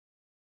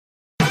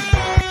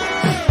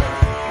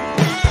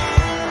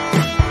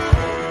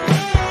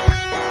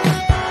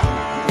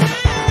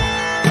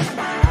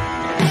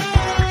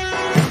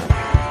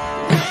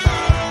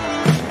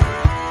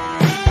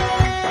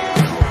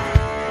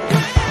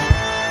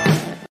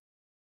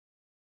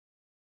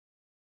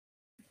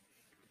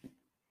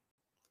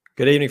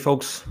Good evening,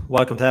 folks.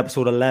 Welcome to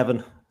episode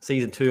 11,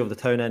 season 2 of the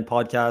Town End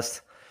podcast.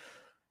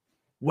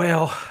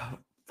 Well,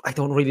 I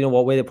don't really know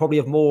what way. They probably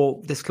have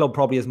more. This club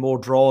probably has more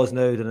draws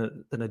now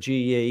than a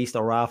GEA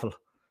Easter raffle.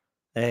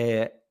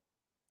 I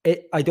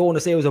don't want to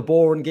say it was a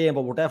boring game,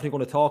 but we're definitely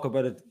going to talk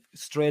about it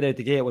straight out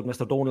the gate with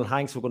Mr. Donald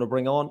Hanks. We're going to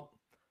bring on.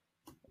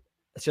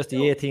 It's just the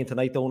 18th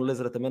tonight. Donald is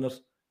it at the minute.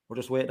 We're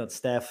just waiting on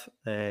Steph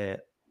and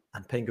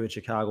Pingu in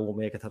Chicago will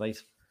make it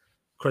tonight.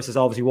 Chris is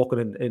obviously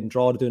walking in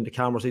draw doing the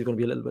camera, so he's going to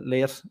be a little bit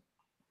late.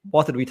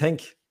 What did we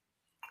think?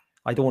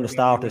 I don't want to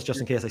start this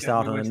just in case I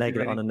start on a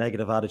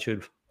negative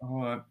attitude.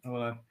 Hold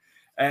on.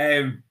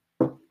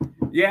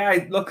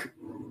 Look.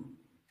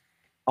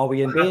 Are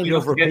we in danger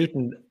of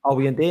repeating? Are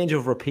we in danger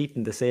of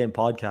repeating the same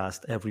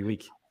podcast every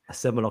week? A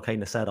similar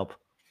kind of setup.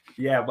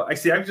 Yeah, but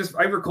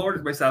I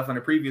recorded myself on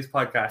a previous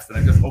podcast and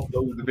I just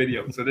uploaded the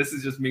video. So this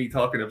is just me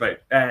talking about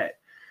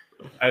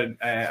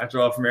a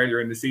draw from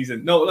earlier in the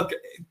season. No, look,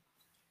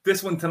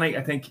 this one tonight,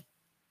 I think,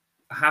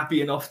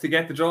 happy enough to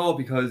get the draw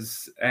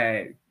because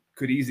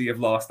could easily have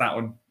lost that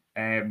one.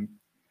 I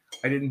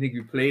didn't think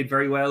we played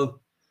very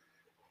well.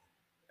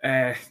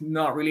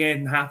 Not really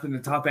anything happened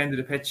at the top end of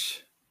the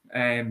pitch.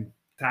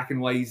 Attacking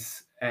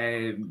wise,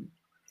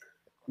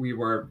 we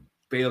were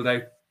bailed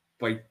out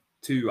by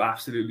two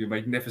absolutely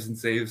magnificent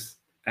saves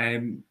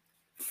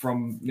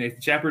from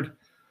Nathan Shepherd.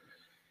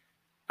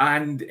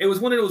 And it was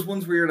one of those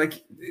ones where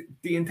like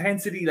the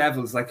intensity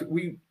levels, like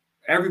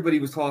everybody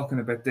was talking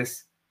about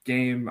this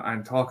game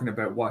and talking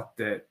about what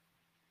the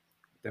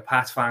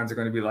Pats fans are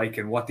going to be like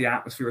and what the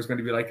atmosphere is going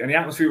to be like. And the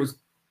atmosphere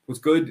was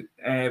good.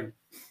 And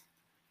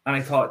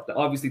I thought that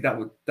obviously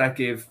that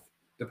gave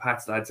the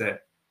Pats lads a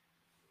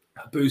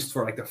boost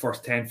for like the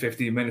first 10,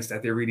 15 minutes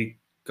that they really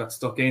got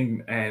stuck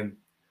in. And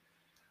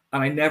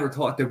I never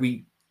thought that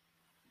we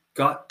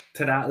got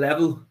to that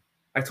level.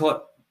 I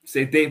thought,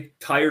 say, they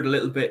tired a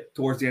little bit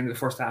towards the end of the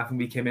first half and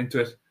we came into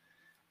it.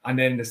 And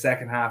then in the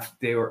second half,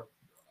 I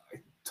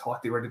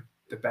thought they were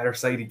the better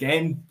side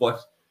again.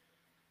 But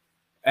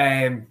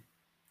it's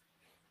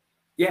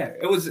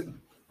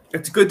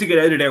good to get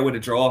out of there with a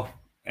draw,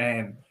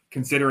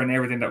 considering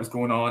everything that was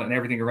going on and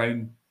everything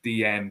around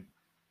the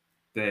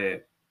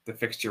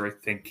fixture, I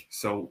think.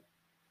 So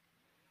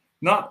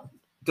not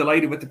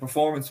delighted with the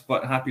performance,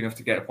 but happy enough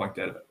to get a point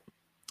out of it.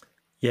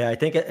 Yeah, I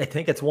think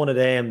it's one of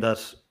them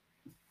that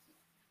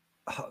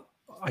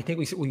I think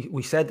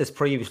we said this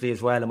previously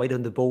as well. It might have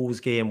been the Bulls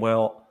game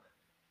where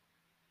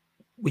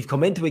we've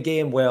come into a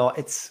game where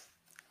it's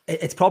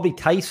probably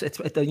tight.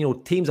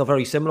 Teams are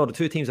very similar. The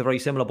two teams are very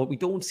similar, but we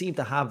don't seem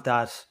to have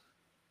that.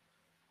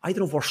 I don't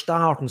know if we're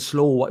starting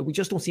slow. We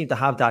just don't seem to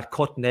have that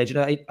cutting edge.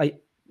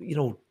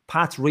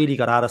 Pat's really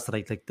got at us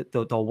tonight. Like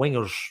the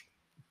wingers,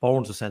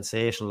 Bournes was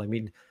sensational. I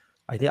mean,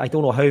 I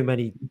don't know how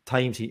many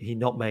times he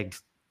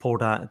nutmegged poor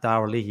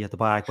Darrell Leahy at the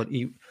back, but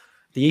they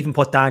even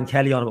put Dan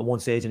Kelly on him at one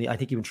stage, and I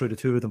think even threw the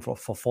two of them for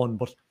fun.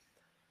 But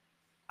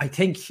I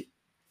think,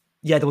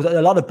 yeah, there was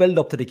a lot of build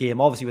up to the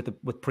game, obviously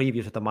with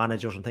previews with the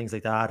managers and things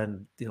like that,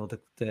 and they wanted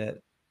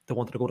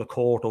to go to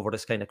court over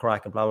this kind of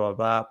crack and blah blah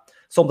blah.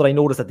 Something I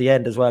noticed at the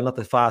end as well, not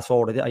to fast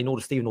forward. I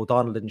noticed Stephen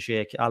O'Donnell didn't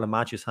shake Alan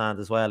Matthews' hand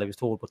as well. I was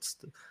told, but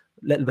a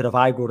little bit of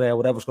aggro there,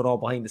 whatever's going on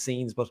behind the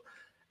scenes. But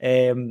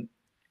it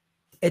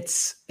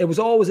was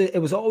always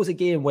a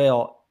game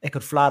where it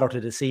could flatter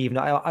to deceive.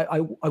 Now,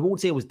 I won't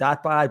say it was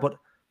that bad, but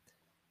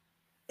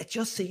it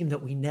just seemed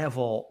that we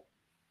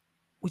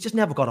just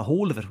never got a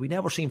hold of it. We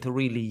never seemed to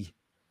really,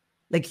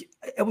 like,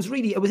 it was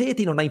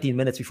 18 or 19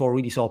 minutes before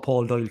we really saw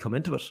Paul Doyle come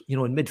into it, in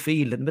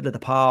midfield, in the middle of the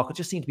park. It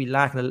just seemed to be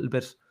lacking a little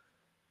bit.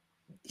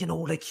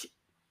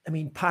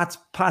 Pat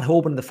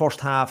Hoban in the first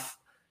half,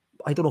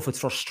 I don't know if it's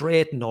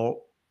frustrating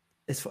or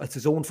it's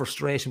his own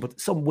frustration, but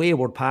some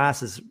wayward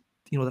passes,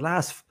 the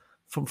last,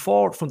 from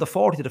the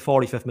 40 to the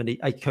 45th minute,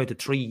 I counted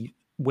 3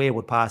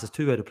 wayward passes,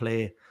 2 out of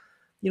play,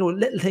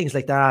 little things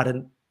like that.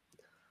 And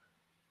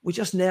we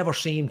just never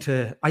seemed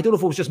to. I don't know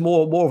if it was just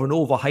more of an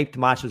overhyped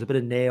match. There was a bit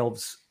of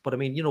nerves, but I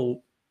mean,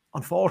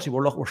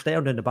 unfortunately, we're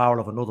staring down the barrel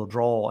of another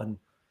draw. And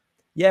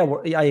yeah,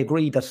 I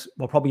agree that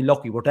we're probably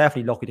lucky. We're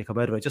definitely lucky to come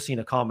out of it. I just seen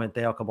a comment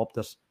there come up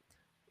that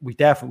we've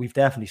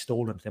definitely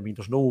stolen it. I mean,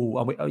 there's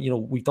no.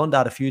 We've done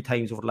that a few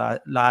times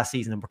over last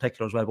season in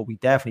particular as well, but we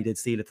definitely did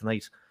steal it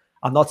tonight.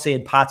 I'm not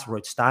saying Pats were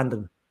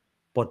outstanding,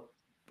 but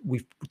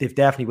they've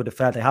definitely would have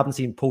felt. I haven't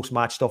seen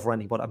post-match stuff or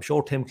anything, but I'm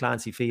sure Tim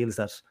Clancy feels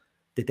that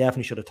they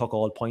definitely should have took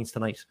all points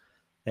tonight.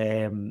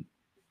 I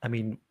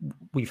mean,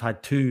 we've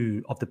had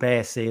 2 of the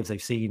best saves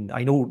I've seen.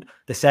 I know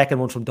the second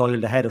one from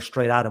Doyle, the header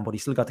straight at him, but he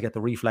still got to get the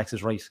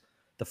reflexes right.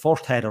 The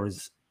first header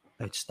is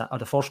outstanding.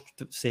 The first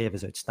save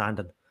is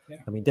outstanding. Yeah.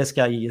 I mean, this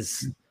guy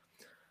is.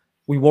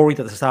 We worried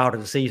at the start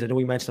of the season. I know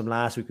we mentioned him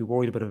last week. We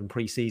worried about him in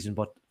pre-season,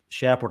 but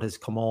Shepherd has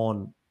come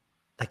on.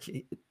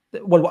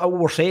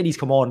 We're saying he's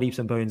come on leaps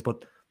and bounds,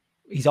 but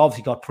he's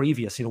obviously got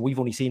previous. We've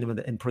only seen him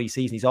in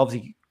pre-season. He's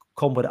obviously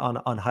come with it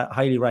on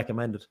highly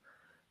recommended,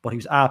 but he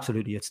was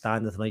absolutely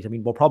outstanding tonight. I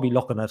mean, we're probably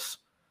looking at,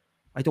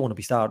 I don't want to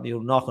be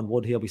starting, knock on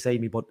wood here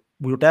beside me, but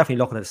we were definitely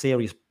looking at a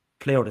serious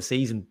player of the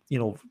season, you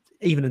know,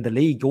 even in the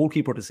league,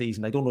 goalkeeper of the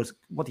season. I don't know.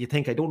 What do you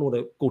think? I don't know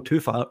to go too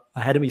far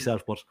ahead of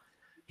myself, but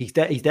he's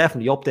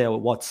definitely up there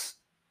with what's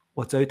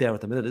out there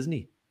at the minute, isn't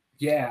he?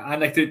 Yeah,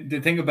 and like the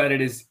thing about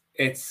it is,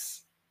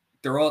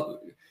 they're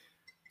all.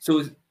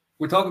 So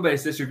we're talking about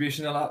his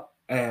distribution a lot,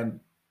 and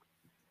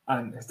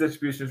his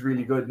distribution is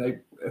really good.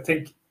 And I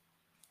think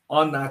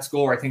on that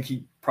score, I think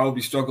he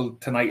probably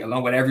struggled tonight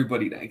along with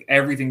everybody. Like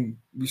everything,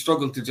 we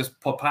struggled to just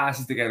put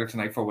passes together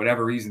tonight for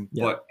whatever reason.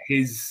 Yeah. But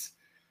his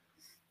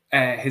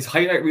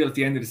highlight reel at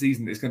the end of the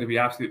season is going to be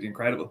absolutely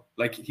incredible.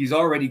 Like he's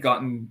already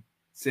gotten,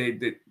 say,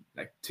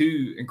 like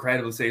 2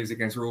 incredible saves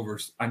against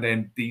Rovers, and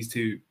then these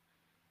 2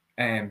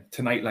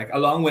 tonight. Like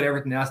along with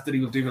everything else that he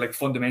will do, like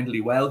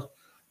fundamentally well.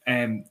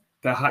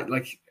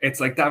 Like it's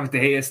like David De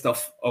Gea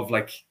stuff of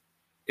like,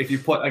 if you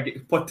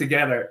put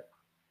together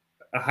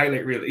a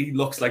highlight reel, he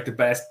looks like the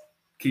best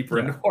keeper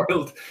in the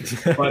world.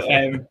 But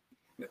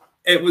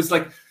it was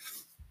like,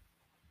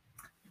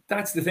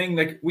 that's the thing.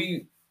 Like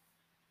we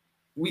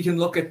can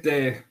look at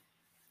the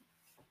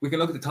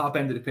top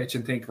end of the pitch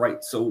and think,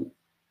 right, so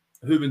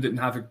Hoban didn't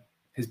have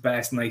his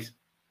best night,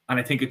 and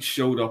I think it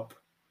showed up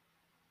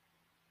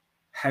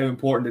how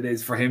important it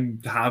is for him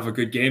to have a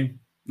good game.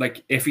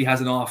 Like if he has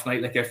an off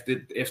night, like if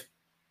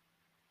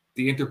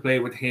the interplay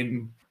with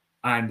him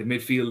and the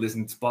midfield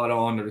isn't spot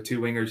on, or the 2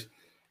 wingers,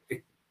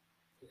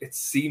 it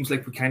seems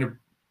like we kind of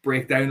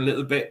break down a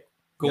little bit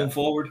going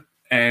forward.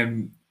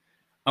 And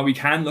we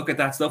can look at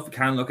that stuff. We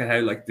can look at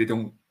how like they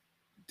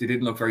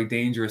didn't look very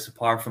dangerous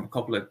apart from a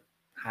couple of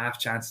half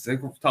chances. I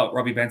thought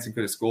Robbie Benson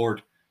could have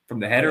scored from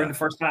the header in the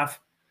first half,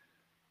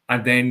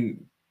 and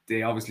then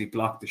they obviously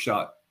blocked the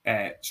shot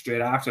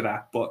straight after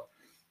that. But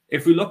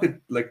if we look at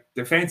like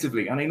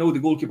defensively, and I know the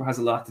goalkeeper has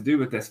a lot to do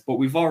with this, but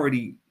we've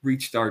already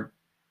reached our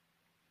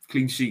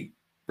clean sheet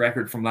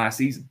record from last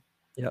season.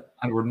 Yeah,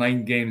 and we're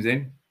 9 games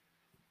in,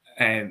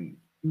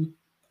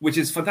 which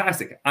is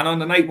fantastic. And on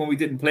the night when we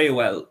didn't play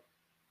well,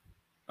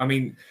 I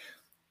mean,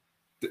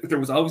 there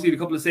was obviously a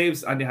couple of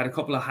saves, and they had a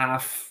couple of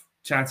half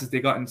chances. They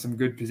got in some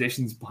good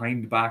positions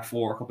behind the back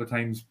 4 a couple of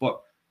times,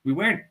 but we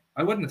weren't.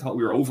 I wouldn't have thought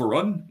we were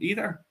overrun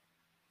either.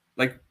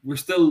 Like we're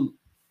still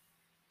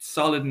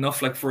solid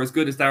enough. Like for as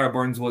good as Dara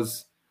Burns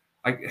was,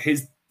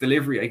 his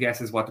delivery, I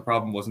guess, is what the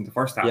problem was in the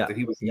first half. That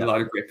he was in a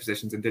lot of great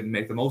positions and didn't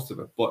make the most of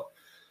it. But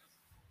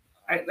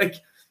I like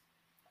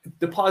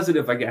the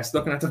positive, I guess,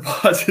 looking at the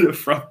positive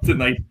from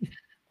tonight,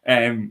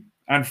 and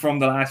from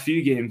the last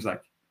few games,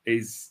 like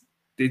is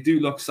they do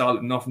look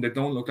solid enough, and they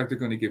don't look like they're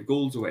going to give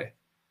goals away.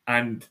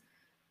 And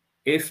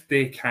if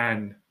they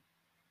can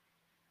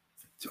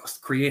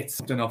just create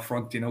something up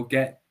front, you know,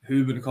 get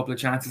Hoban a couple of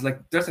chances.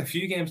 Like there's a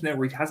few games now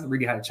where he hasn't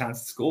really had a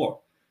chance to score.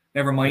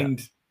 Never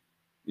mind,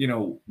 you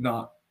know,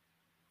 not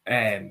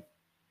if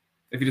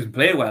he doesn't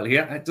play well, he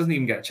doesn't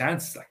even get a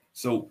chance. Like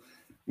so,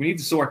 we need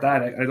to sort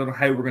that. I don't know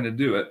how we're going to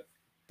do it,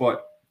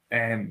 but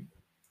I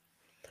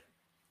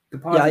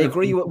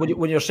agree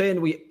when you're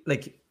saying we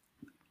like.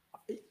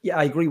 Yeah,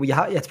 I agree.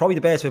 It's probably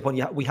the best way of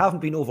putting it. We haven't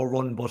been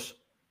overrun, but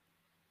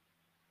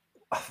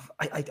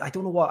I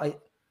don't know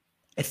what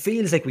it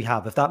feels like we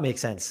have, if that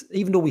makes sense.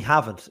 Even though we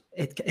haven't,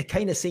 it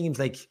kind of seems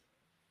like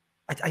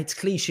it's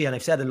cliche, and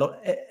I've said it a lot.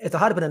 If there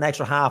had been an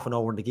extra half an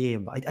hour in the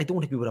game, I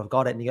don't think we would have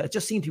got it. It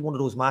just seems to be one of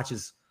those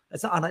matches.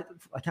 It's not, and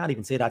I can't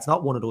even say that it's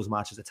not one of those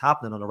matches. It's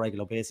happening on a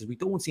regular basis. We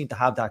don't seem to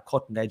have that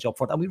cutting edge up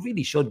front, and we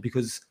really should,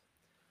 because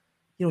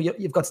you know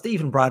you've got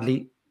Stephen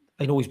Bradley.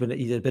 I know he's had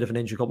a bit of an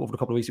injury over a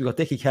couple of weeks. We've got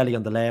Dickie Kelly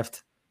on the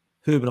left,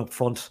 Hoban up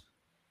front.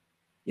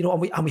 You know,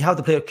 and we have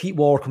the player Keith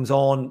Ward comes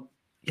on.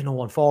 You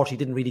know, unfortunately,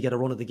 didn't really get a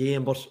run of the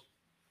game, but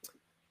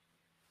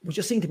we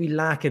just seem to be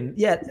lacking.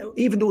 Yeah,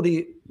 even though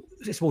they,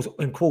 I suppose,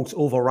 in quotes,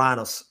 overran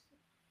us,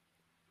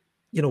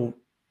 you know,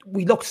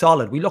 we looked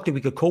solid. We looked like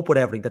we could cope with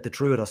everything that they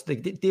threw at us.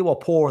 They were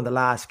poor in the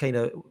last kind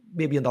of,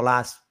 maybe in the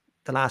last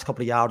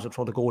couple of yards in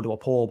front of the goal, they were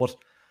poor, but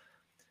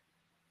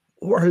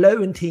we're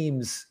allowing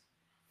teams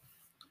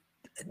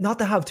not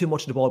to have too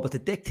much of the ball, but to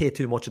dictate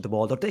too much of the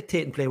ball. They're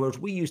dictating play, whereas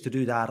we used to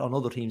do that on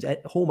other teams,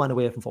 at home and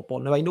away from football.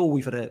 Now, I know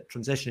we've had a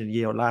transition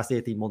year, last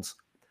 18 months,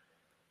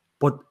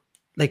 but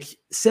like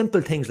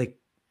simple things like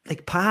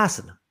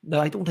passing.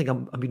 Now, I don't think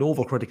I'm being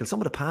overcritical.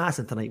 Some of the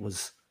passing tonight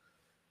was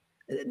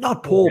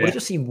not poor, but it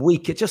just seemed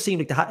weak. It just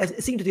seemed like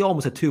it seemed that they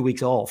almost had 2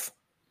 weeks off.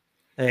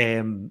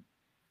 And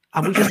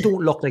we just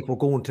don't look like we're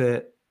going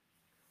to.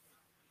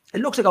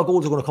 It looks like our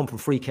goals are going to come from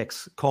free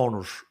kicks,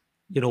 corners,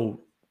 you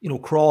know,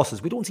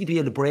 crosses. We don't seem to be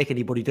able to break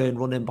anybody down,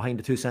 run in behind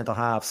the 2 centre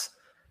halves.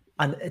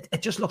 And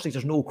it just looks like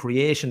there's no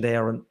creation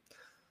there. And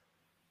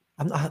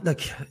I'm not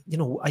like, you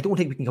know, I don't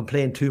think we can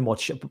complain too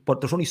much,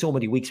 but there's only so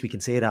many weeks we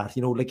can say that.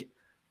 You know, like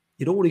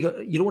you don't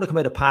want to come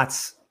out of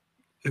Pats,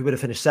 who would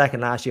have finished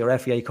second last year,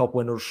 FAI Cup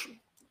winners.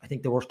 I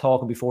think they were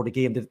talking before the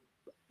game.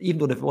 Even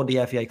though they've won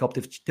the FAI Cup,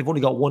 they've only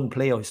got one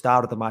player who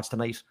started the match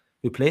tonight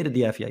who played in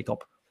the FAI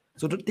Cup.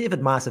 So they've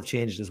had massive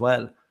changes as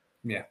well.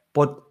 Yeah.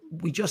 But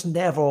it just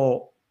never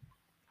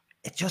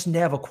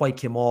quite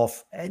came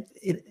off. And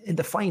in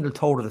the final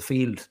third of the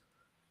field,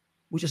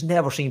 we just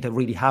never seem to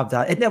really have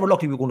that. It never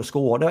looked like we were going to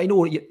score. Now, I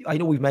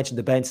know we've mentioned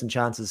the Benson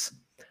chances.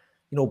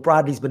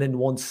 Bradley's been in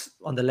once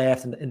on the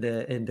left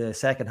in the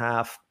second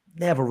half.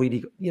 Never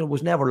really,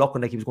 was never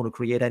looking like he was going to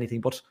create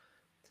anything. But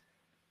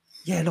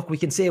yeah, look, we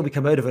can say we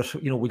come out of it,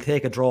 we'll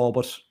take a draw,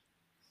 but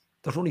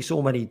there's only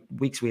so many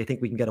weeks where I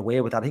think we can get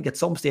away with that. I think at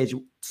some stage,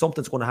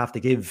 something's going to have to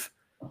give.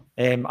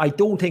 I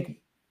don't think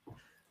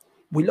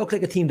we look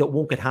like a team that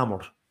won't get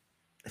hammered,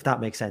 if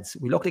that makes sense.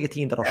 We look like a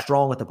team that are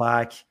strong at the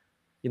back.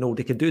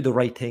 They can do the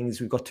right things.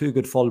 We've got two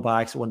good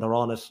fullbacks when they're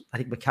on it. I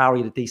think McCarry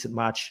had a decent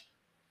match.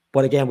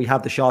 But again, we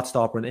have the shot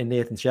stopper in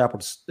Nathan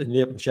Shepherd's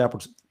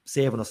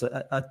saving us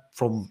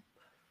from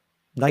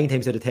 9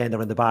 times out of 10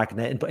 they're in the back.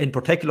 And in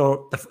particular,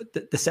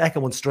 the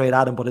second one straight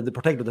at him, but in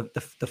particular,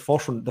 the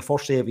first one, the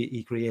first save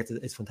he creates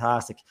is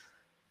fantastic.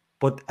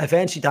 But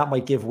eventually that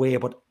might give way.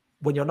 But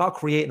when you're not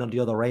creating on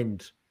the other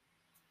end,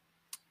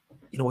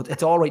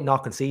 it's all right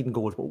not conceding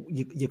goals, but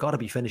you got to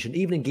be finishing.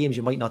 Even in games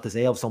you might not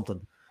deserve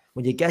something,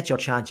 when you get your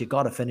chance, you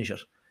got to finish it.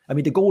 I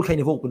mean, the goal kind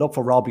of opened up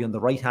for Robbie on the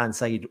right-hand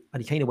side,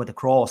 and he kind of went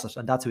across it,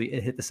 and that's how he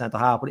hit the centre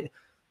half. But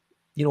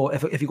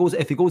if he goes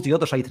the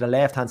other side to the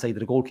left-hand side of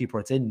the goalkeeper,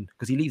 it's in,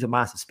 because he leaves a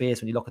massive space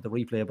when you look at the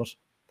replay. But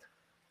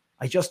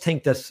I just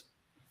think that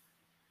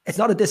it's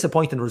not a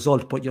disappointing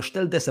result, but you're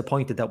still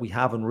disappointed that we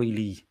haven't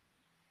really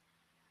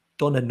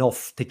done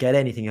enough to get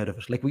anything out of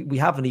it. Like we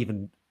haven't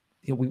even,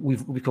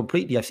 we've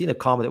completely. I've seen a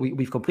comment that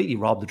we've completely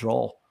robbed the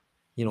draw.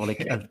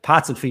 And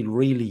Pats would feel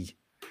really.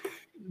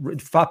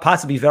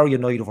 Pats would be very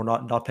annoyed if we're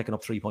not picking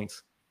up 3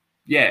 points.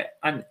 Yeah,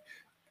 and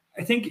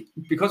I think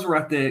because we're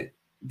at the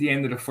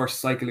end of the first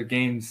cycle of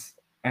games,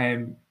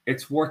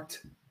 it's worth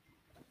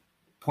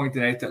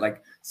pointing out that,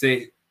 like,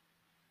 say,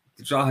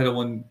 the Drogheda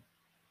one,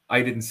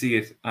 I didn't see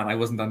it and I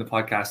wasn't on the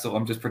podcast, so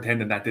I'm just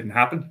pretending that didn't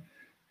happen.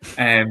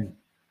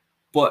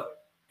 But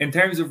in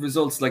terms of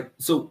results, like,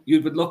 so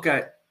you would look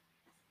at,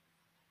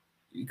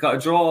 you got a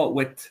draw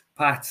with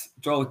Pats,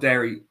 draw with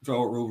Derry,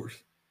 draw with Rovers.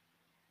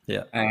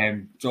 Yeah.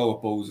 Draw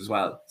with Bows as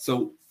well.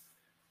 So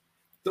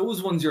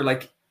those ones, you're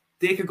like,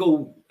 they could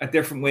go a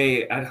different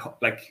way.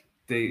 Like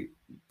the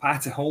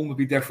Pats at home would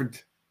be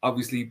different.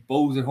 Obviously,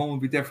 Bows at home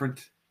would be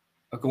different.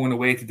 Going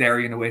away to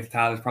Derry and away to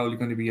Tal is probably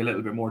going to be a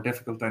little bit more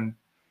difficult than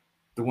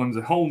the ones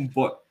at home.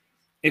 But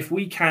if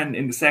we can,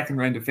 in the second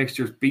round of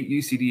fixtures, beat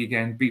UCD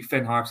again, beat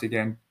Finn Harps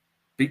again,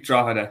 beat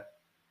Drogheda,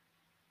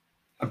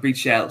 and beat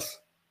Shells,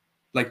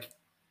 like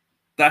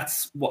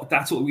that's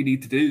what we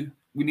need to do.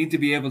 We need to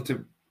be able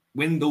to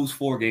win those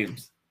 4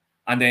 games,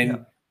 and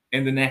then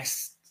in the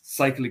next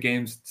cycle of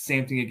games,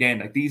 same thing again.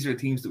 Like, these are the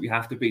teams that we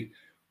have to beat.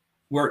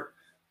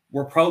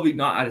 We're probably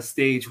not at a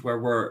stage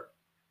where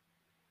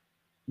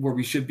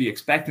we should be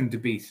expecting to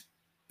beat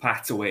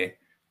Pats away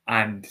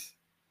and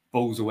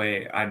Bows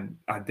away and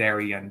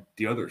Derry and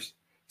the others.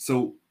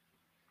 So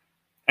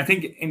I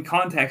think in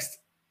context,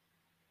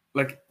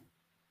 like,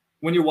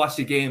 when you watch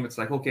the game, it's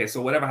like, okay,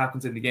 so whatever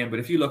happens in the game. But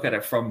if you look at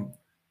it from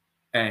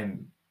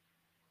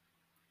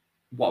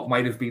what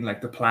might have been like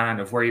the plan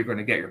of where you're going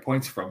to get your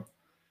points from,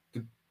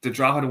 the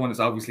Drogheda one is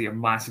obviously a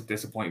massive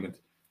disappointment.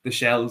 The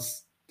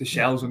Shells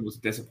one was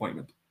a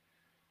disappointment.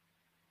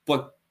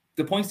 But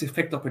the points they've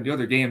picked up in the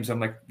other games,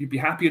 I'm like, you'd be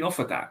happy enough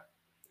with that.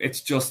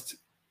 It's just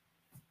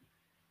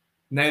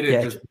now that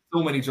there's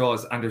so many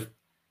draws, and there's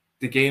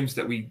the games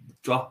that we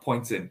drop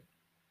points in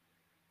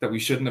that we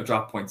shouldn't have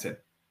dropped points in.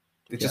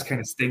 It just kind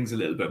of stings a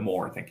little bit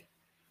more, I think.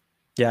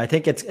 Yeah, I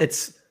think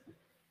it's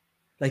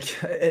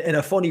like, in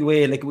a funny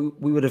way, like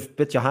we would have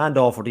bit your hand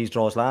off for these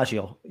draws last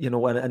year,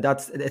 and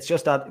it's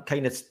just that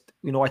kind of,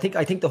 I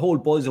think the whole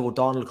buzz of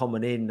O'Donnell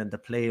coming in and the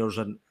players,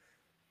 and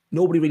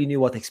nobody really knew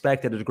what they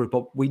expected of the group,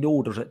 but we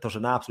know there's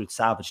an absolute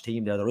savage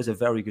team there. There is a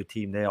very good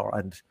team there,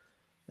 and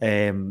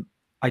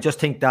I just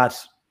think that,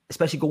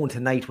 especially going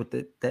tonight with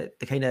the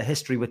kind of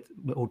history with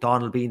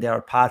O'Donnell being there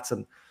at Pats,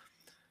 and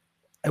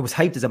it was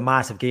hyped as a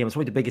massive game. It's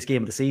probably the biggest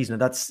game of the season.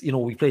 And that's,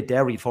 we played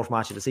Derry first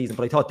match of the season,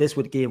 but I thought this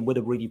game would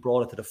have really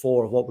brought it to the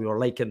fore of what we were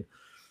like. And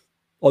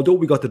although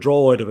we got the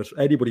draw out of it,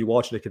 anybody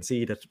watching it can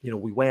see that,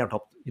 we weren't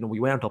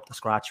up to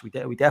scratch. We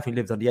definitely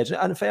lived on the edge.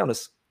 And in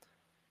fairness,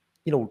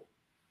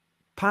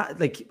 Pat,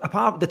 like,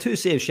 apart the 2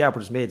 saves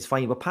Shepherd's made is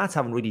fine, but Pats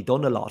haven't really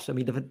done a lot. I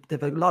mean,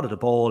 they've a lot of the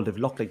ball. They've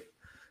looked like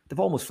they've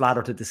almost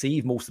flattered to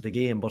deceive most of the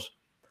game, but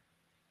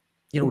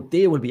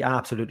they will be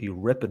absolutely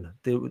ripping.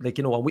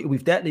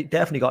 We've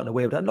definitely gotten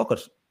away with that. And look,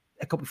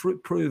 it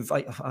could prove.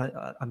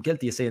 I'm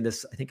guilty of saying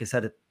this. I think I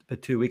said it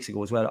about 2 weeks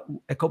ago as well.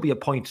 It could be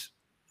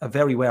a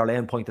very well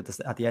end point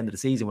at the end of the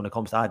season when it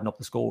comes to adding up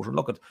the scores. And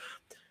look,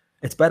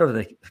 it's better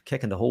than a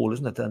kick in the hole,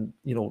 isn't it? And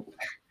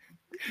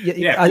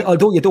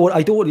although you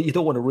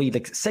don't want to read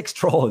like 6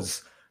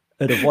 draws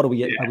out of what are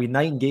we? Are we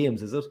 9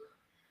 games? Is it?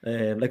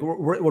 Like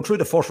we're through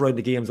the first round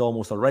of games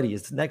almost already.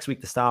 It's next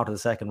week the start of the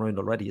second round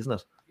already, isn't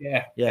it?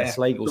 Yeah.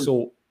 Sligo.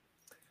 So,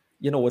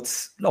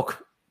 it's,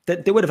 look,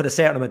 they would have had a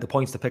certain amount of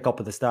points to pick up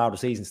at the start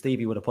of the season.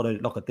 Stevie would have put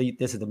out, look,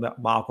 this is the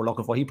mark we're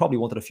looking for. He probably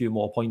wanted a few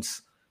more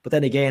points. But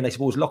then again, I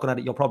suppose looking at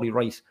it, you're probably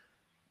right.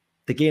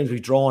 The games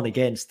we've drawn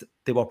against,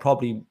 they were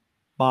probably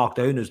mark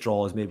down as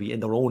draws maybe in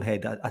their own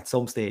head at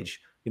some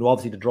stage. You know,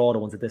 obviously the draw, the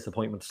one's a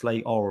disappointment,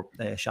 Sligo or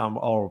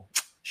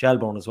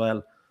Shelbourne as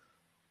well.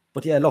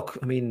 But yeah, look,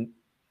 I mean,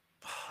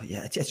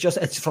 yeah,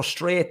 it's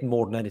frustrating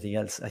more than anything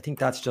else. I think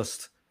that's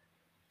just,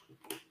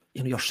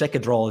 you know, you're sick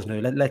of draws now.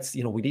 Let's,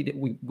 you know, we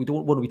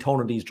don't want to be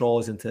turning these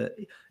draws into,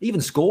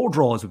 even score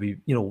draws would be,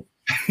 you know,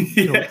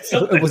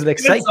 it was an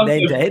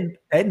exciting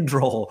end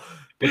draw,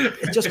 but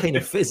it just kind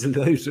of fizzled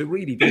out. It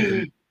really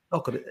did.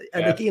 Look at it,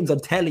 and the game's on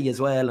telly as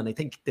well, and I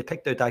think they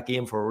picked out that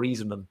game for a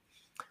reason. And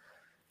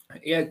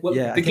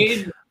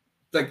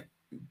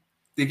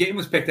the game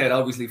was picked out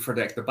obviously for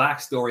the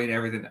backstory and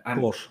everything.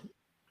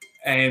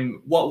 And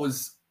what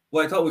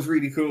I thought was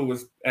really cool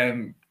was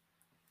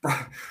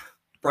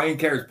Brian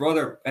Kerr's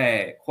brother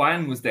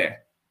Juan was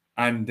there,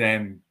 and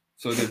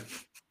so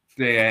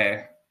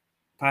the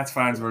Pats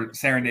fans were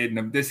serenading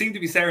him. They seemed to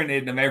be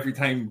serenading him every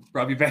time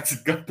Robbie Betts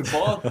had got the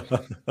ball.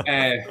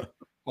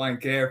 Juan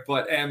Kerr,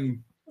 but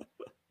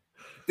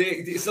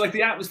so like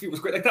the atmosphere was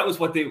great. Like that was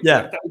what the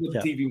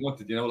TV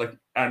wanted, you know. Like,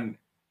 and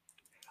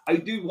I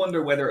do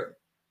wonder whether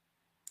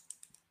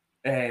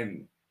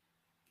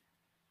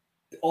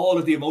all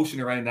of the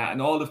emotion around that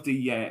and all of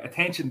the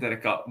attention that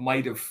it got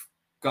might have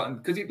gotten,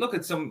 because you look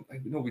at some,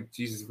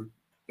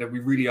 we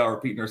really are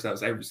repeating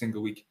ourselves every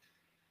single week.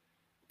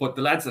 But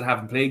the lads that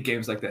haven't played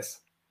games like this,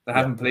 that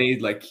haven't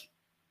played like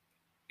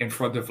in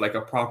front of like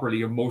a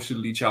properly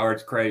emotionally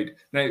charged crowd.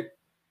 Now,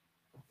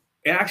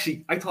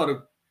 I thought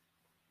it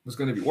was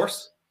going to be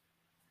worse.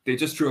 They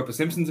just threw up a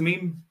Simpsons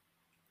meme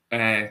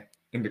in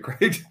the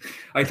crowd.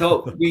 I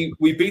thought we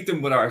beat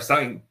them with our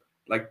sign.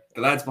 Like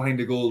the lads behind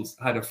the goals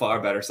had a far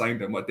better sign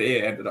than what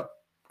they ended up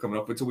coming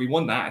up with. So we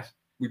won that.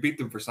 We beat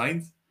them for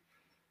signs.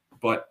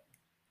 But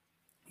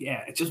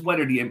yeah, it's just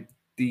whether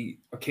the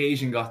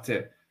occasion got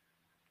to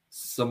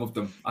some of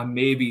them and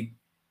maybe,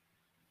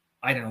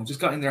 I don't know, just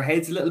got in their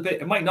heads a little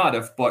bit. It might not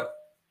have, but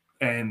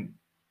it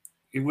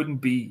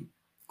wouldn't be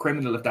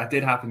criminal if that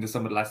did happen to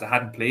some of the lads that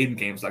hadn't played in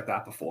games like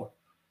that before.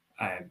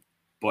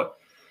 But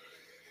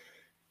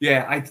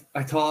yeah,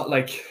 I thought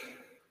like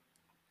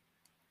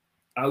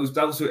I was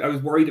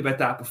worried about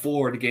that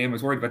before the game. I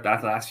was worried about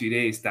that the last few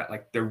days, that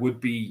like there would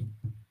be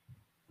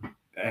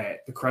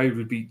the crowd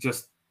would be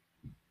just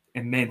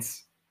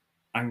immense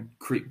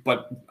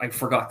but I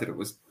forgot that it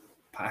was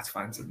Pats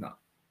fans and not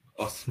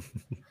us.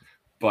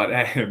 But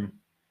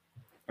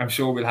I'm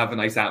sure we'll have a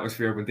nice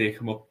atmosphere when they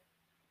come up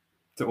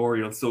to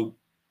Oriel. So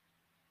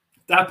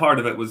that part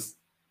of it was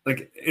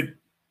like it.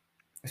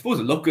 I suppose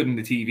it looked good in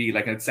the TV,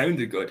 like it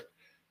sounded good,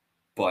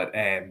 but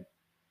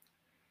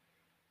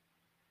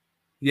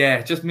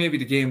yeah, just maybe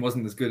the game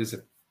wasn't as good as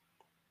it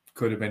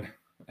could have been.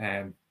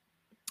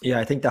 Yeah,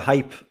 I think the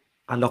hype,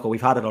 and look,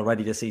 we've had it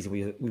already this season.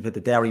 We've had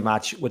the Derry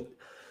match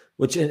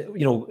which you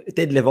know, it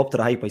did live up to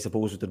the hype, I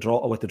suppose, with the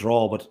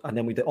draw. But and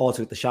then we did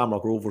also with the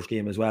Shamrock Rovers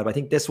game as well. But I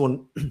think this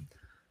one,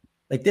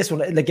 like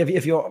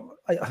if you're,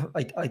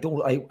 I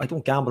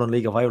don't gamble on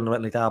League of Ireland or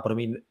anything like that. But I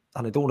mean,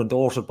 and I don't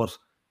endorse it. But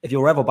if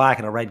you were ever back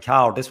in a red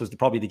card, this was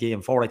probably the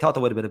game for it. I thought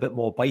there would have been a bit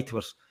more bite to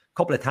it. A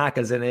couple of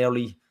tackles in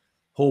early,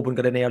 Hoban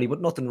got in early,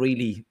 but nothing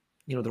really.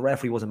 You know, the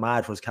referee wasn't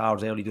mad for his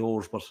cards early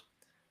doors. But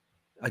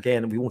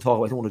again, I don't want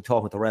to talk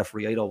about the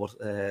referee either.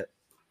 But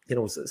you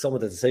know, some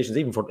of the decisions,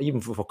 even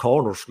for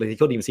corners, like you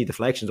couldn't even see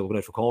deflections that were going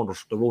out for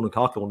corners. The Ronan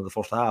Coughlin one in the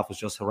first half was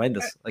just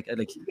horrendous.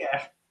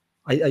 Yeah,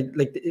 I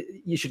like,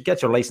 you should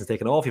get your license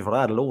taken off you for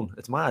that alone.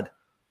 It's mad.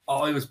 Oh,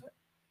 I was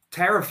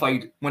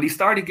terrified when he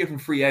started giving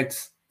free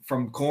outs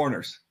from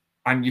corners,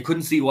 and you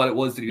couldn't see what it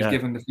was that he was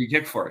giving the free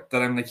kick for. It.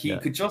 That I'm like, he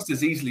could just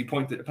as easily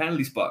point at the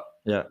penalty spot,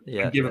 and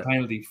give a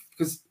penalty,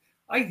 because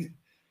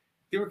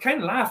they were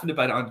kind of laughing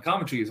about it on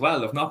commentary as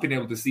well, of not being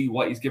able to see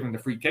what he's giving the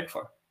free kick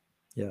for.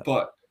 Yeah,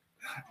 but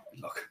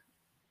look,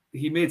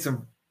 he made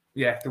some.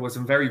 Yeah, there was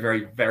some very,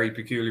 very, very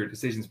peculiar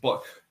decisions.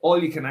 But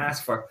all you can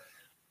ask for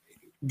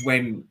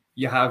when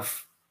you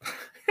have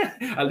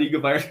a League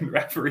of Ireland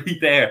referee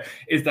there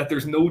is that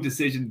there's no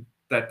decision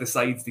that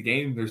decides the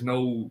game. There's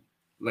no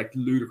like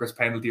ludicrous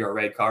penalty or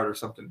red card or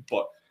something.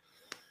 But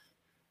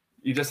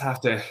you just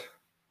have to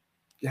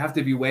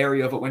be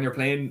wary of it when you're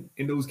playing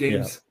in those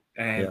games.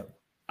 And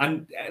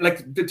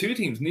like the two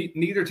teams,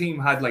 neither team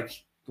had like,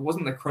 there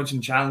wasn't like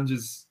crunching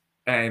challenges.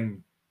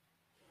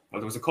 Well,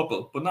 there was a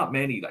couple, but not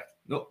many. Like,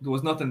 no, there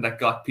was nothing that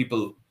got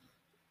people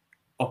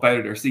up out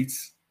of their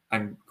seats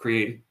and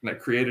created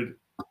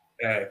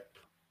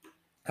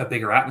a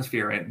bigger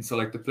atmosphere. And so,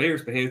 like, the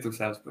players behaved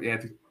themselves, but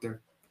yeah,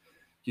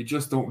 you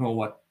just don't know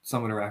what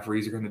some of the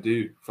referees are going to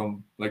do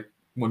from like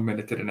 1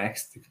 minute to the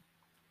next.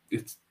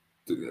 It's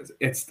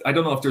I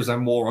don't know if there's a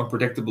more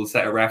unpredictable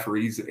set of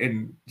referees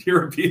in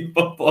European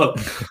football.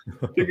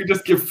 You could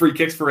just give free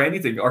kicks for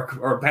anything,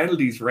 or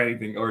penalties for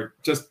anything, or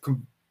just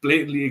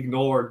blatantly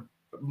ignore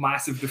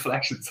massive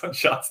deflections on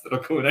shots that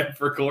are going out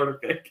for a corner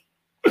kick.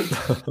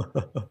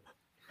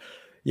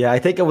 Yeah, I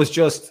think it was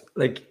just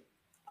like,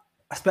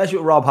 especially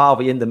with Rob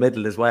Harvey in the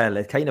middle as well,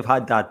 it kind of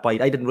had that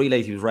bite. I didn't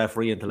realize he was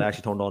referee until I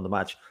actually turned on the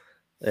match.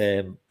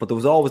 But there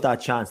was always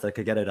that chance that it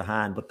could get out of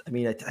hand. But I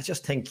mean, I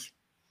just think,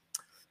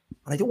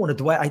 And I don't want to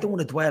dwell. I don't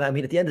want to dwell. I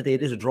mean, at the end of the day,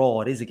 it is a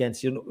draw. It is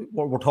against,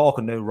 we're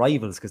talking now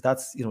rivals, because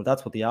that's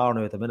what they are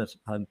now at the minute,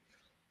 and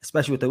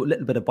especially with the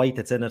little bit of bite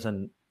that's in it.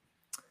 And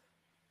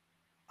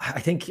I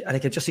think, and I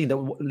can just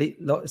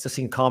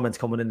seen comments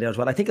coming in there as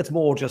well. I think it's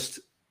more just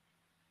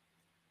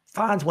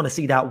fans want to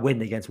see that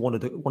win against one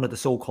of the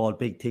so-called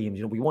big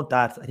teams. We want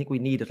that. I think we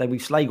need it. Like,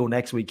 we've Sligo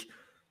next week.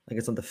 I think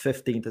it's on the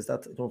 15th. Is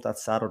that? I don't know if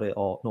that's Saturday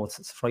or no.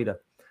 It's Friday.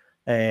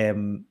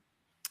 And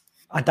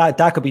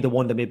that could be the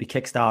one that maybe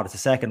kickstart. It's the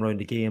second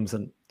round of games,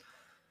 and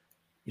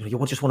you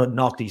just want to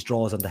knock these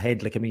draws on the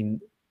head. Like, I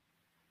mean,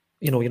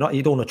 you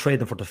don't want to trade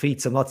them for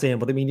defeats. I'm not saying,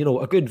 but I mean,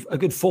 a good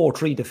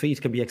 4-3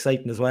 defeat can be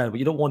exciting as well. But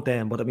you don't want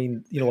them. But I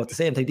mean, at the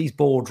same time, these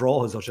bold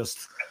draws are just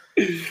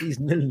these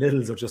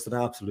nils are just an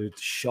absolute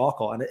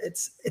shocker. And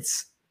it's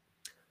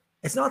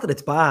not that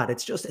it's bad.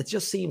 It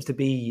just seems to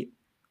be.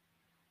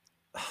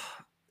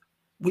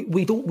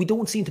 We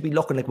don't seem to be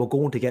looking like we're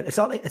going to get. It's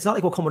not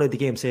like we're coming out of the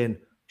game saying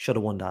should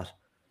have won that,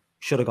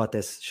 should have got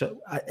this.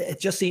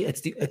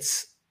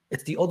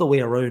 It's the other way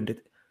around.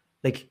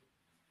 Like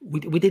we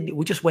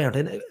just weren't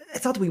in it.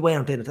 It's not that we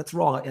weren't in it. That's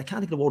wrong. I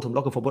can't think of the word I'm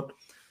looking for. But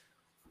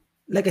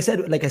like I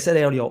said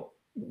earlier,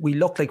 we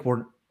look like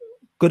we're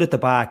good at the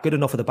back, good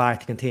enough at the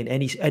back to contain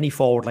any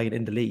forward line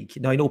in the league.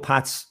 Now I know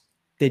Pats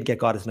did get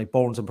got us, like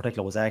Burns in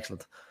particular was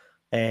excellent.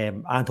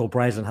 Anto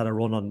Breslin had a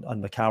run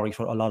on McCarry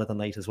for a lot of the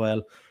night as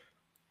well.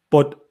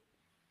 But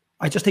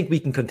I just think we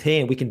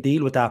can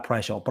deal with that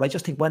pressure. But I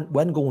just think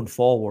when going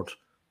forward,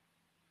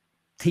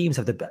 teams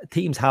have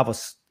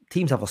us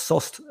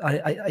sussed.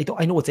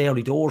 I know it's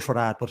early doors for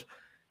that, but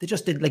they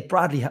just did, like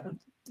Bradley,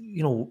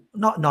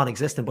 not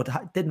non-existent,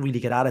 but didn't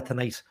really get at it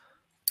tonight.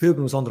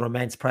 Hogan was under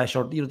immense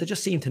pressure. They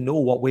just seemed to know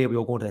what way we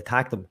were going to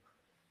attack them.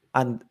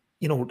 And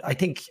I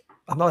think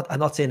I'm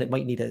not saying it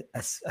might need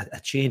a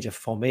change of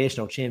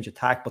formation or change of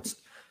tack, but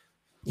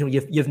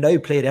you've now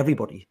played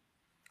everybody.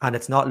 And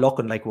it's not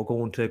looking like we're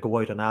going to go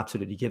out and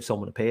absolutely give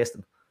someone a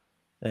pasting.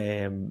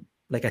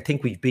 Like, I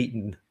think we've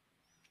beaten.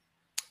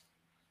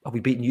 Have we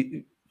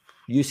beaten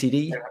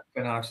UCD?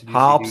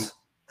 Harps.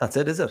 That's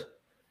it, is it?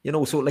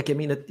 So like, I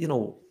mean,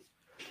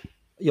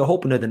 you're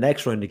hoping that the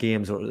next round of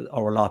games are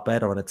a lot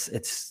better, and it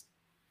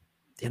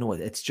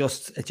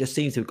just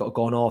seems to have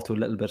gone off to a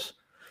little bit.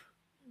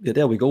 Yeah,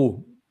 there we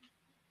go.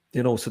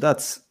 So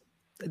that's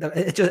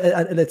it.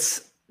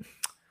 It's.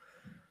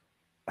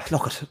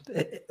 Look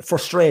at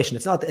frustration.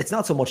 It's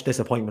not so much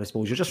disappointment, I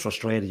suppose. You're just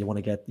frustrated. You want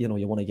to get, it.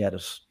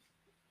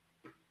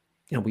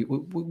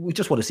 We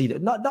just want to see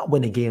that not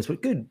winning games,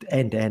 but good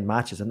end-to-end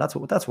matches, and that's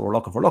what we're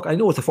looking for. Look, I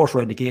know it's the first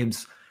round of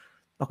games.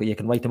 Look, you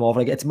can write them off.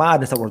 Like, it's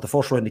madness that we're at the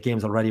first round of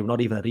games already. We're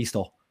not even at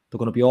Easter. They're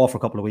going to be off for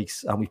a couple of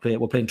weeks, and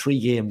we're playing 3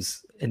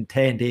 games in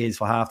 10 days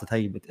for half the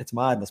time. It's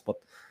madness, but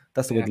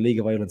that's the way the League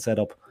of Ireland set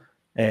up.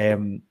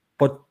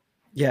 But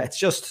yeah, it's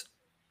just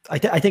I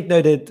think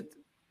now that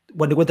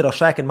when they go into their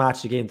second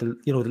match of the game,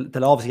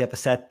 they'll obviously have to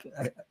set,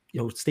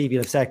 Stevie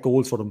will have set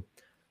goals for them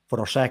for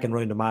their second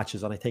round of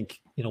matches. And I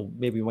think,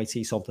 maybe we might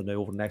see something now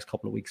over the next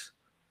couple of weeks.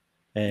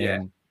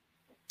 And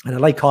I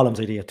like Colm's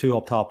idea, 2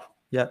 up top.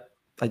 Yeah.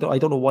 I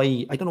don't know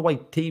why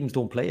teams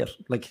don't play it.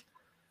 Like,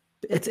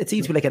 it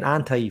seems to be like an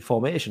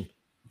anti-formation.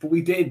 But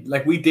we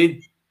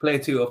did play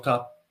 2 up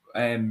top.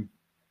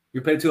 We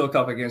played 2 up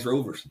top against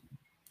Rovers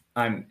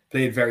and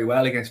played very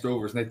well against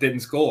Rovers, and it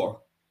didn't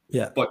score.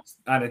 Yeah.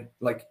 And it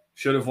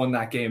should have won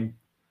that game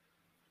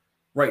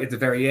right at the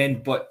very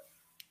end. But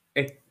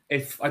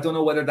I don't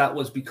know whether that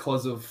was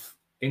because of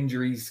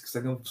injuries, because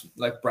I know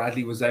like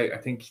Bradley was out. I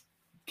think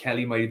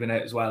Kelly might have been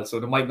out as well. So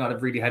they might not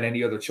have really had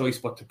any other choice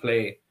but to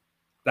play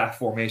that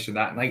formation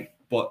that night.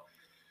 But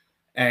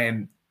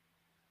I'd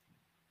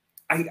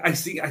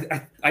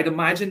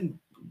imagine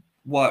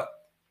what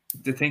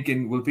the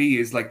thinking will be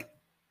is like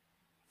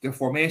the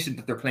formation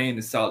that they're playing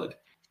is solid.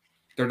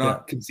 They're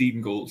not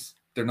conceding goals.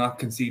 They're not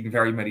conceding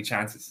very many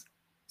chances.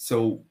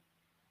 So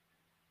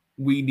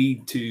we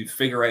need to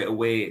figure out a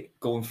way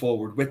going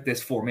forward with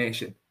this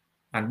formation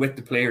and with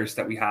the players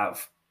that we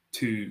have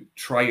to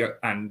try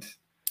and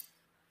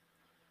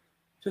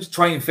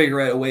figure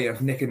out a way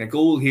of nicking a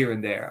goal here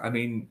and there. I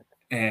mean,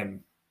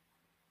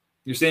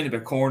 you're saying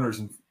about corners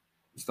and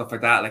stuff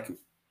like that. Like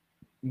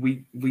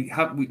we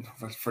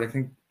for I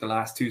think the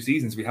last 2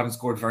 seasons, we haven't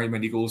scored very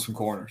many goals from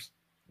corners.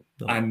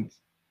 No. And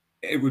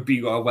it would be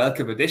a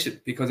welcome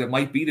addition, because it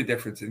might be the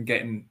difference in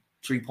getting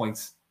 3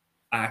 points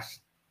at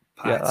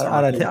Pats.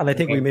 Yeah, and I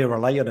think we may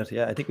rely on it.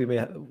 Yeah, I think we may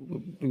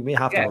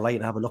have to rely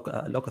and have a look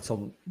at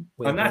some.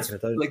 And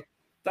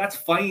that's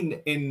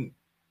fine in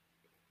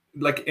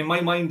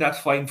my mind. That's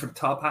fine for the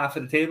top half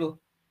of the table.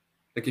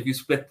 Like, if you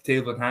split the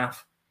table in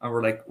half, and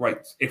we're like,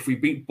 right, if we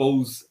beat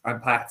Bows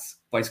and Pats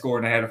by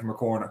scoring ahead from a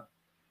corner,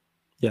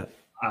 yeah,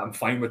 I'm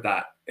fine with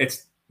that.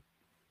 It's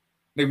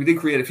like we did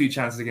create a few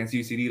chances against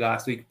UCD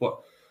last week, but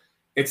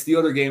it's the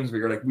other games where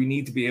you're like, we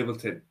need to be able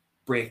to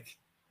break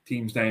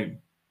teams down.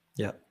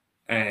 Yeah.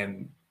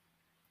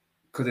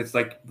 Because it's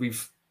like we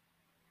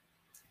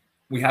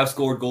have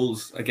scored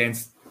goals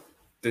against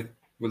the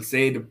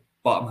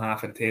bottom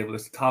half of the table.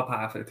 It's the top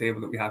half of the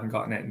table that we haven't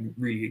gotten anything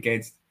really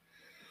against.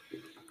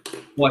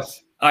 But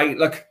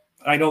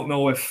I don't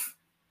know if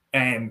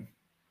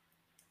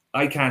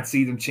I can't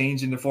see them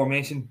changing the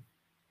formation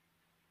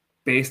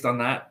based on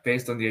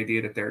the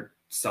idea that they're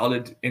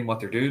solid in what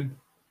they're doing.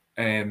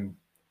 And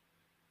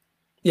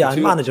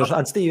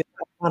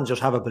managers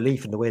have a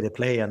belief in the way they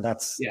play, and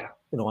that's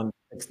and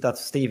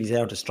that's Stevie's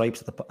earned his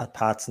stripes at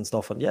Pats and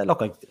stuff. And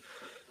look,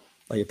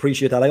 I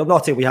appreciate that. I'm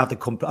not saying we have a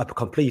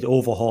complete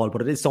overhaul,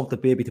 but it is something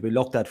maybe to be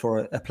looked at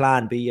for a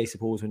plan B, I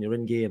suppose, when you're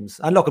in games.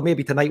 And look,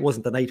 maybe tonight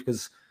wasn't the night,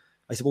 because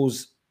I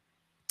suppose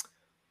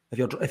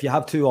if you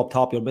have two up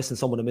top, you're missing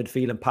someone in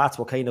midfield, and Pats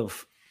were kind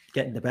of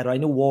getting the better. I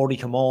know Wardy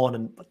come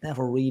on, but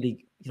never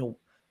really, he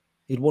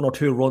had one or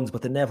two runs,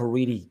 but they never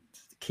really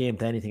came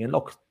to anything. And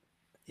look,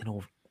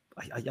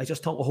 I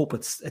just hope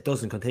it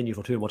doesn't continue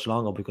for too much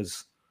longer,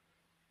 because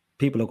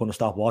people are going to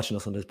stop watching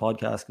us on this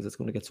podcast because it's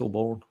going to get so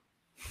boring.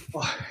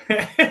 We'll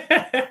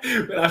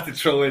have to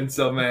throw in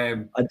some.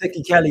 And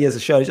Dickie Kelly is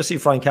a show. Just see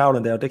Frank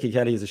Cowling there. Dickie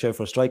Kelly is a show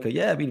for a striker.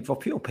 Yeah, I mean, for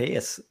pure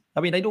pace.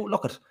 I mean, I don't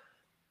look at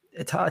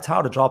it's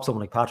hard to drop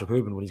someone like Patrick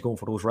Rubin when he's going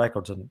for those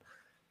records.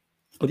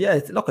 But yeah,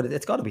 it's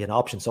got to be an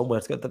option somewhere.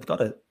 They've got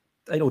to.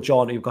 I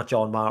know you've got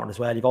John Martin as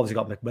well. You've obviously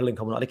got McMillan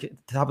coming on. Like,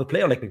 to have a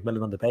player like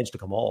McMillan on the bench to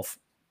come off.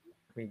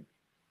 I mean,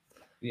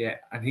 yeah,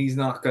 and he's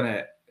not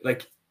gonna,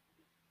 like,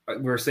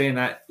 we were saying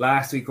that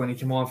last week when he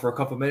came on for a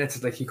couple of minutes.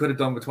 It's like he could have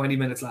done with 20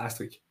 minutes last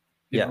week.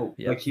 You know?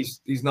 Like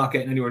he's not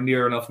getting anywhere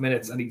near enough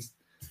minutes, and he's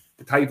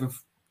the type of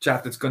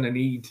chap that's gonna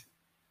need.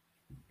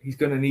 He's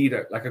gonna need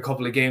a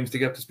couple of games to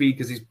get up to speed,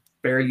 because he's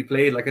barely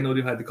played. Like, I know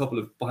they've had a couple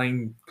of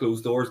behind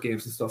closed doors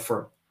games and stuff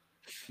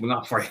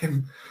not for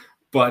him,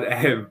 but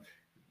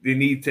he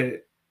needs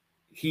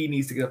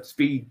to get up to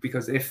speed,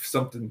 because if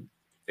something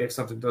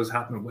does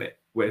happen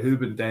with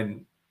Hubin,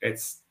 then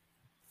it's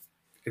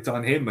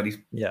on him, and he's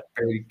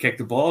barely kicked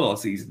the ball all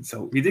season.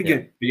 So he did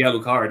get the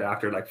yellow card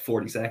after like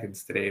 40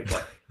 seconds today,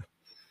 but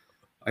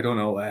I don't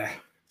know how,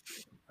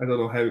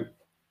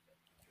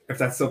 if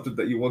that's something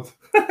that you want.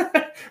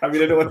 I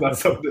mean, I know it's not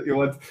something that you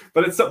want,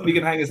 but it's something he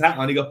can hang his hat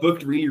on. He got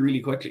booked really, really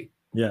quickly.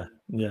 Yeah.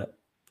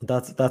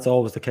 That's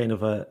always the kind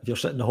of if you're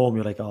sitting at home,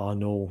 you're like, oh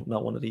no,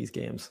 not one of these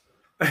games.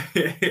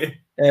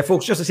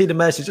 Folks, just to see the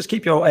message, just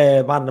keep your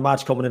man of the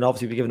match coming in.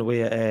 Obviously, we're giving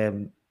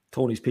away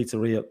Tony's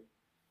Pizzeria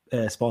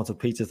sponsored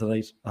pizza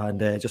tonight,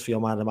 and just for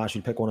your man of the match,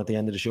 we'll pick one at the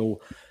end of the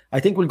show. I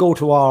think we'll go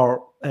to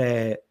our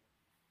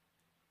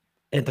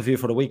interview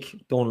for the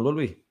week, Donald, will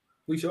we?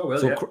 We sure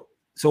will.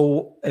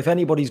 So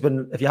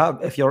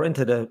if you're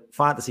into the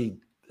fantasy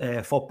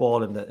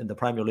football in the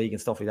Premier League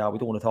and stuff like that, we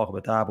don't want to talk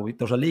about that, but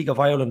there's a League of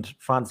Ireland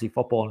fantasy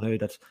football now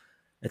that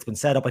it's been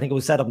set up. I think it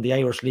was set up in the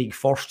Irish League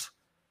first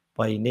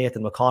by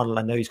Nathan McConnell,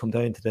 and now he's come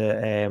down to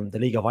the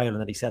League of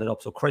Ireland and he set it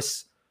up. So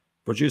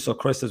producer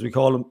Chris, as we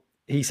call him,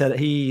 he said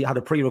he had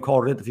a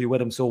pre-recorded interview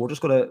with him. So we're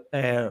just going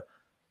to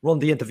run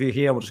the interview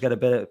here. We'll just get a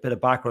bit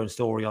of background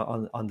story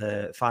on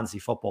the fantasy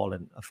football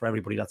and for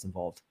everybody that's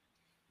involved.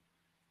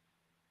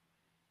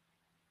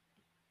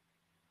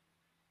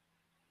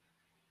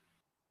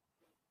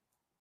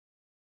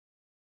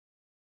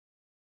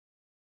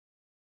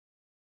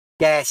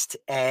 Guest,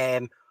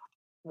 definitely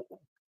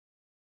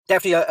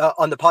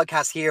on the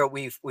podcast here,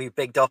 we've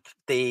bigged up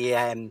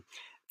the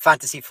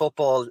fantasy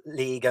football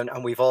league, and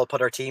we've all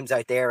put our teams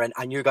out there,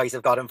 and you guys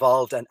have got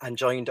involved and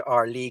joined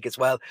our league as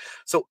well.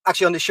 So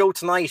actually on the show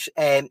tonight,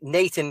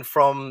 Nathan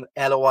from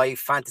LOI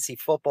Fantasy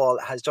Football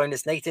has joined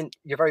us. Nathan,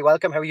 you're very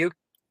welcome. How are you?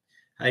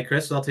 Hi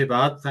Chris, not too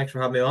bad. Thanks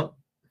for having me on.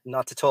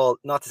 Not at all.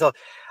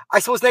 I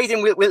suppose,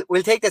 Nathan,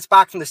 we'll take this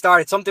back from the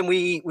start. It's something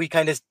we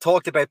kind of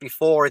talked about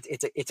before.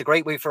 It's a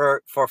great way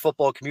for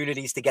football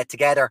communities to get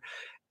together.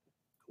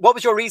 What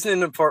was your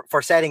reasoning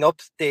for setting up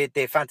the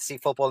fantasy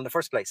football in the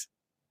first place?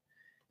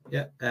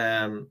 Yeah,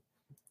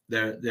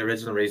 the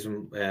original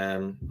reason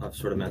I've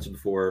sort of mentioned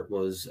before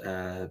was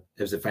it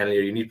was a final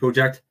year uni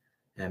project,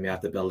 and we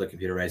had to build a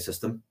computerized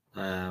system.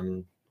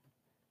 And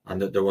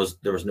there was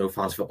no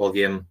fantasy football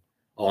game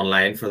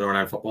online for the Northern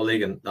Ireland Football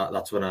League, and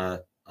that's when I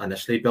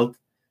initially built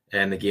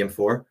the game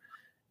for.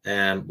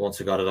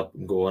 Once I got it up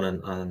and going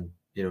and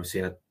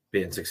seeing it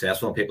being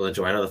successful and people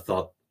enjoying it, I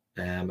thought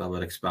I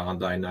would expand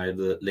down now to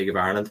the League of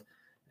Ireland.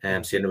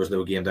 Seeing there was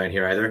no game down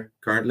here either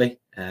currently.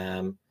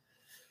 And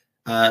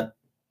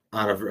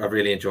I've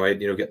really enjoyed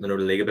getting to know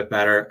the league a bit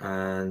better.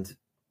 And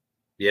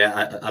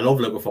yeah, I love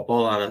local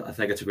football, and I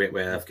think it's a great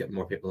way of getting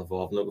more people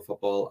involved in local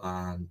football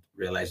and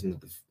realizing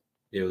that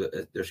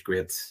that there's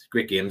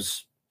great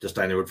games just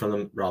down the road from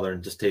them rather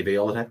than just TV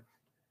all the time.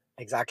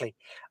 Exactly.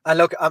 And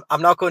look,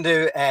 I'm not going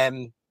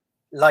to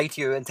lie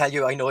to you and tell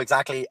you I know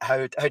exactly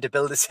how to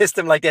build a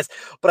system like this,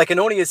 but I can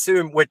only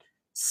assume with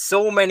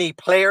so many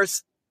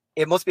players,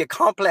 it must be a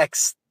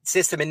complex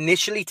system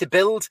initially to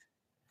build,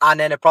 and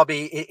then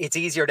it's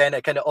easier then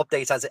it kind of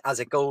updates as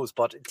it goes.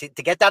 But to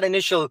get that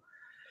initial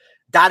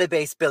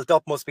database built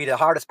up must be the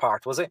hardest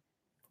part, was it?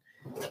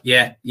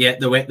 Yeah. The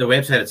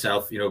website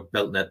itself,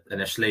 building it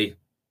initially,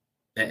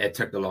 it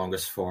took the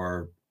longest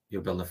for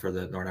building it for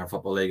the Northern Ireland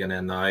Football League, and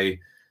then now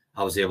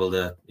I was able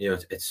to,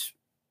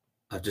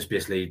 I've just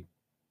basically,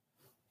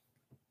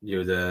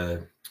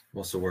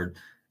 what's the word?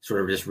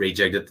 sort of just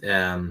rejigged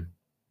it.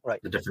 Right.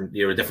 The different,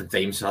 different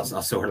themes. That's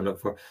sort of what I'm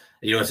looking for.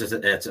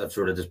 It's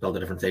sort of just built a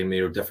different theme,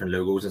 different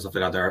logos and stuff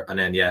like that there. And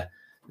then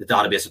the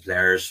database of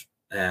players.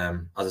 As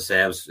I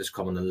say, I was just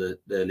coming to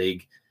the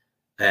league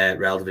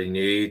relatively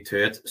new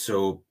to it,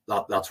 so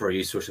that's where I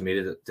use social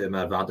media to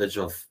my advantage.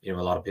 Of a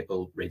lot of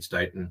people reached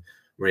out and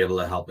were able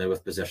to help me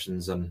with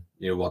positions and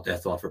what they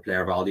thought for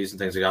player values and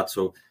things like that.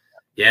 So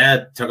yeah,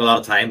 it took a lot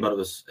of time, but it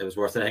was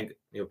worth it. I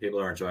think people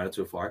are enjoying it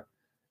so far.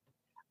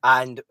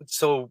 And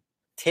so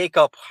take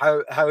up,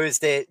 how is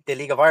the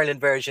League of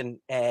Ireland version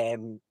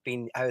how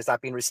has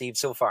that been received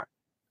so far?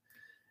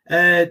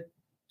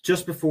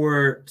 Just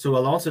before, so I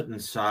launched it on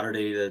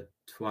Saturday the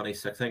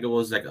 26th, I think it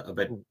was, like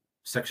about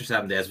 6 or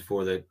 7 days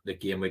before the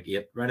game week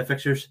 8 round of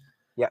fixtures.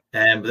 Yeah.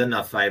 Within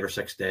that 5 or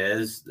 6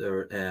 days, there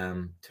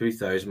were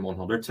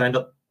 2,100 signed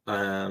up.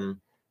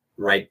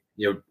 Right,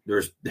 I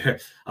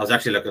was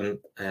actually looking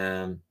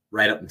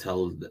right up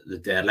until the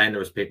deadline. There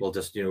was people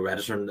just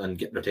registering and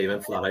getting their team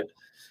in flat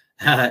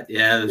out.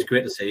 Yeah, it was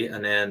great to see.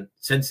 And then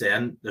since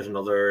then, there's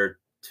another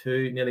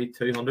nearly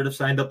 200 have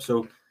signed up.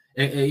 So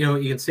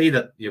you can see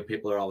that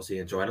people are obviously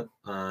enjoying it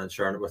and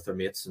sharing it with their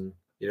mates, and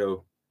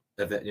you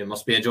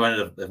must be enjoying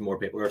it if more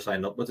people are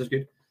signed up, which is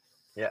good.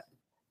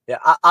 Yeah,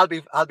 I'll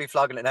be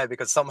flogging it now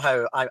because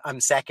somehow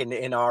I'm second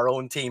in our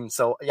own team.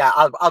 So yeah,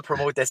 I'll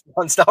promote this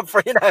non-stop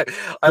for you now.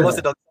 I must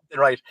have done something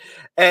right.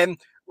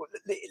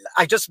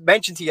 I just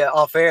mentioned to you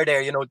off air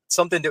there,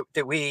 something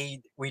that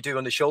we do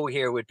on the show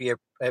here would be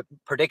a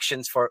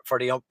predictions for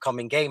the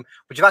upcoming game,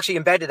 but you've actually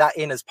embedded that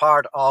in as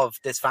part of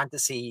this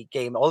fantasy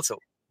game also.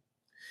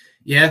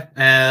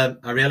 Yeah,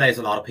 I realize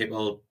a lot of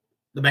people,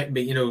 they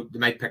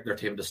might pick their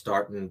team to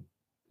start and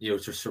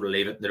just sort of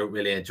leave it. They don't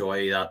really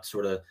enjoy that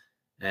sort of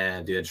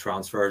doing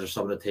transfers or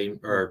some of the team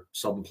or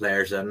some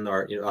players in,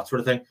 or that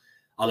sort of thing.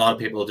 A lot of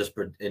people just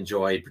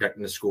enjoy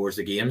predicting the scores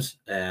of the games,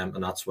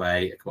 and that's why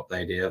I come up with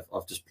the idea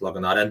of just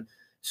plugging that in.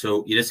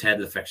 So you just head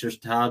to the fixtures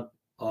tab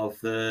of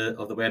the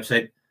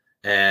website,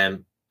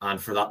 and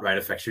for that round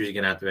of fixtures, you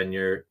can enter in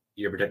your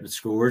predicted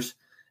scores.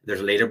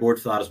 There's a leaderboard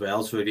for that as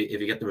well. So if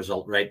you get the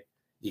result right,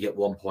 you get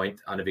 1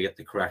 point, and if you get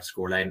the correct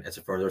scoreline, it's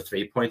a further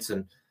 3 points.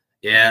 And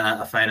yeah,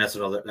 I find that's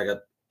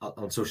another,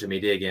 on social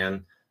media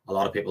again, a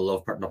lot of people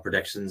love putting up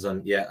predictions.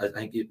 And yeah, I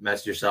think you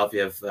mentioned yourself,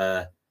 you have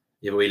a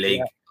wee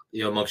league,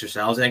 amongst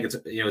yourselves. I think it's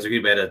a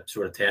good way to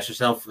sort of test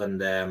yourself,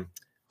 and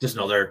just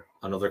another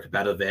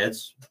competitive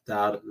edge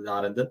that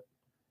into it.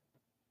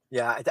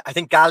 Yeah, I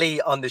think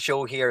Gally on the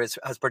show here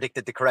has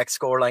predicted the correct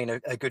scoreline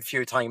a good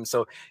few times,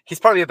 so he's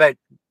probably about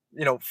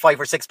 5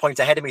 or 6 points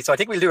ahead of me. So I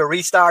think we'll do a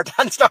restart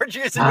and start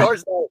using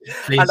yours now.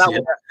 And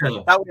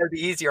that will be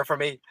easier for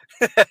me.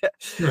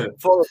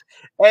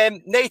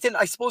 Nathan,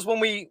 I suppose when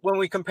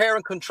we compare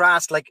and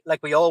contrast, like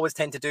we always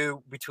tend to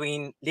do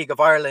between League of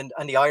Ireland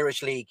and the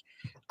Irish League,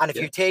 and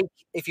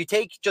if you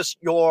take just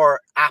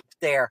your app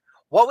there,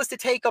 what was the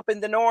take up in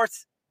the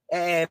north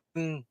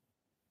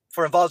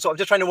for involved? So I'm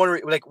just trying to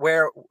wonder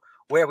where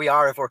we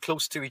are, if we're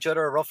close to each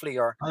other roughly,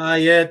 or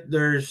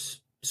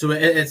So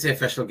it's the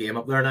official game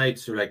up there now.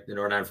 So like the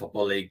Northern Ireland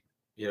Football League,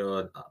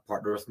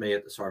 partner with me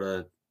at the start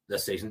of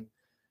this season.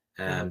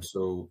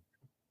 So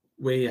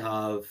we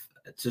have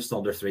just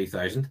under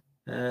 3,000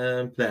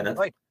 playing it.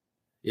 Right.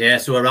 Yeah,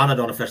 so I ran it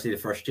unofficially the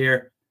first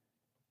year.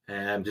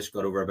 Just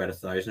got over about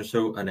 1,000 or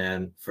so. And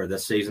then for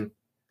this season,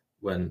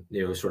 when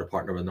sort of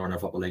partner with Northern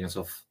Ireland Football League and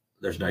stuff,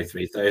 there's now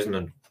 3,000,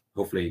 and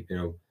hopefully,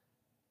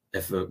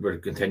 if it were to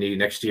continue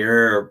next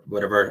year or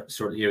whatever,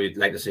 sort of you'd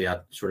like to see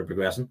that sort of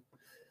progressing.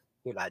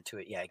 You'll add to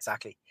it, yeah,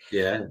 exactly.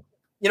 Yeah,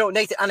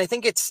 Nathan, and I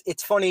think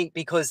it's funny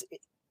because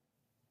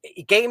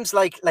games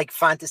like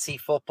fantasy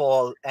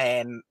football,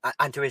 and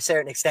to a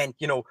certain extent,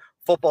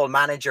 Football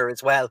Manager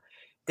as well,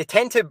 they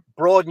tend to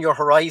broaden your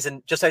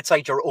horizon just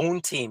outside your own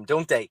team,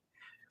 don't they?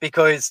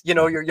 Because you're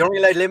only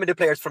allowed limited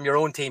players from your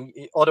own team.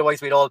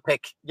 Otherwise, we'd all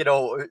pick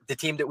the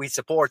team that we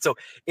support. So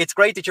it's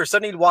great that you're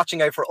suddenly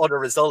watching out for other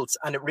results,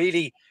 and it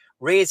really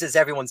raises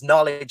everyone's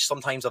knowledge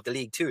sometimes of the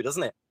league too,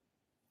 doesn't it?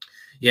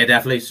 Yeah,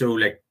 definitely. So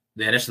like,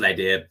 the initial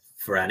idea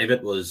for any of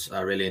it was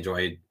I really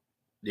enjoyed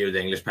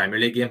the English Premier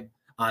League game,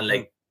 and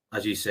like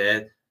as you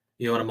said,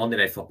 on a Monday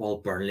Night Football,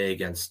 Burnley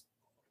against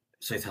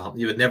Southampton,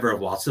 you would never have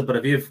watched it, but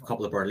if you have a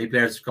couple of Burnley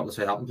players, a couple of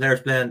Southampton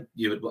players playing,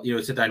 you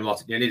would sit down and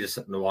watch it. You need to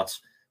sit and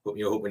watch,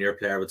 hoping your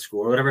player would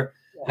score or whatever.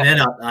 Yeah. And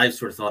then I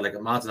sort of thought, like,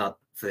 imagine that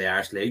for the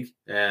Irish League.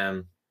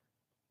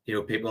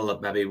 People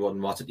that maybe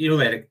wouldn't watch it,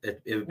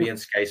 it would be in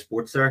Sky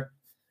Sports there,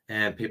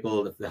 and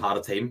people, if they had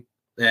a team,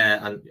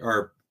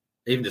 or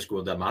even just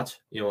going to a match,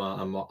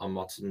 I'm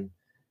watching,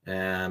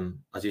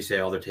 as you say,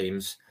 other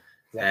teams.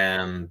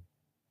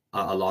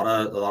 A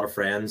lot of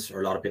friends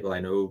or a lot of people I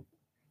know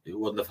who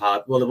wouldn't have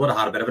had, they would have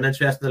had a bit of an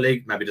interest in the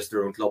league, maybe just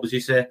their own club, as you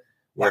say.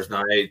 Whereas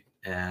now,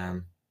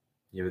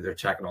 they're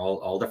checking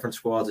all different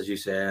squads, as you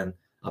say, and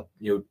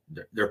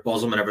they're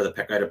buzzing whenever they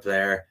pick out a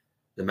player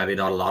that maybe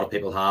not a lot of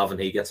people have, and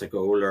he gets a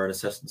goal or an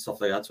assist and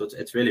stuff like that. So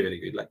it's really, really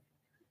good. Like,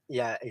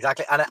 yeah,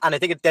 exactly, and I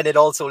think then it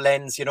also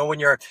lends, when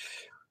you're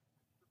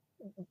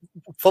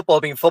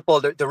football being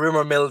football, the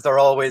rumor mills are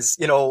always,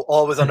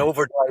 always on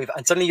overdrive,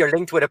 and suddenly you're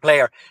linked with a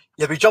player,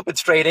 you'll be jumping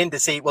straight in to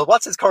see, well,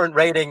 what's his current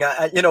rating?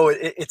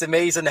 It's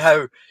amazing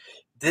how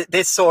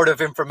this sort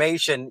of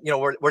information,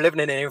 we're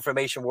living in an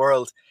information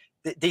world.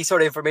 These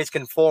sort of information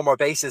can form our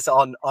basis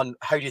on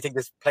how do you think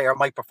this player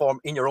might perform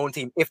in your own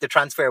team if the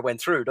transfer went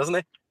through, doesn't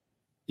it?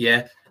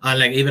 Yeah, and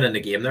like even in the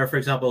game there, for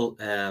example,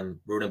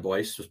 Ronan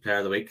Boyce was player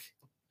of the week.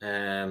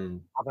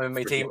 Having him in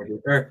my team,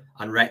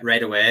 and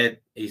right away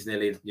he's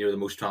nearly the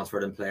most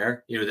transferred in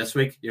player this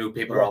week.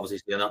 People are obviously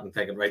seeing that and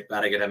thinking, right,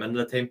 better get him into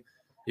the team.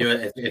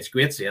 It's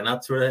great seeing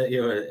that sort of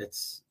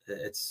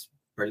it's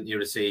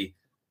brilliant to see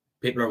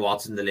people are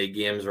watching the league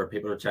games or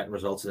people are checking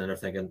results and then they're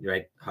thinking,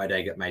 right, how do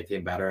I get my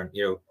team better?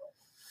 And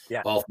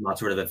all from that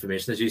sort of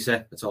information, as you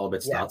say, it's all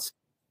about stats.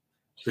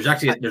 There's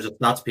a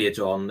stats page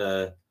on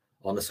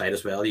the site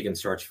as well. You can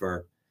search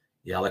for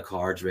yellow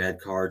cards, red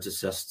cards,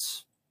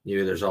 assists.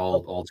 There's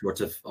all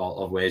sorts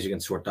of ways you can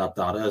sort that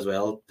data as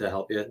well to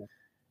help you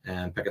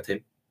pick a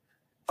team.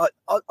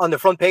 On the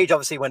front page,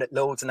 obviously, when it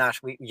loads and that,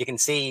 you can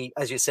see,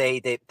 as you say,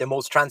 the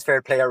most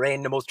transferred player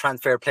in, the most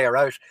transferred player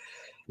out.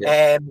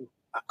 Yeah.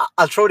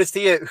 I'll throw this to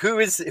you. Who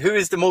is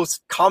the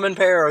most common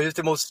player, or who's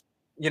the most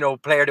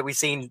player that we've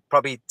seen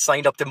probably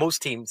signed up to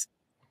most teams?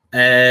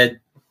 Jimmy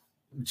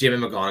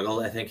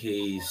McGonigal. I think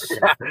he's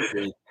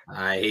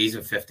he's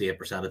in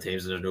 58% of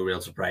teams, and there's no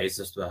real surprise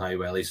as to how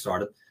well he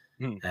started.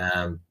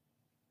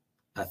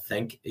 I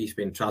think he's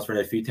been transferred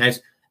a few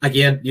times.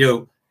 Again,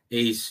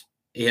 he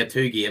had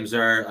 2 games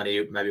there, and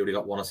he maybe only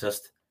got 1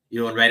 assist.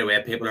 And right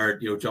away people are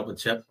jumping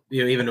ship.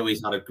 Even though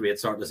he's had a great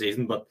start of the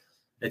season, but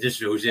it just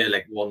shows you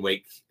like 1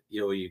 week,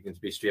 you can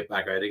be straight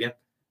back out again.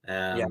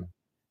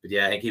 But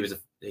yeah, I think he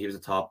was a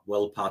top.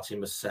 Will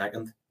Patching was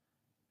second.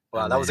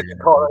 Well, that was a good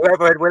call.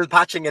 Whoever had Will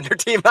Patching in their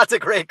team, that's a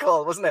great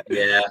call, wasn't it?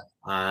 Yeah,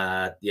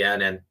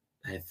 and then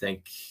I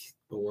think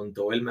Owen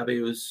Doyle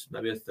maybe was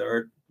a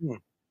third,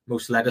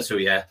 most likely. So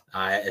yeah,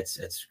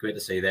 it's great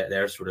to see that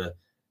they're sort of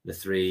the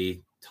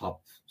 3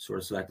 top sort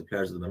of selected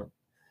players at the minute.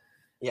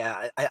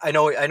 Yeah, I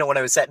know. When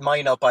I was setting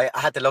mine up, I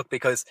had to look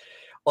because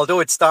although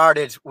it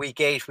started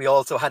week 8, we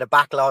also had a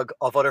backlog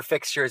of other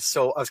fixtures.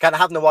 So I was kind of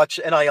having to watch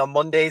an eye on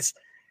Mondays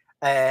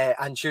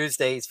and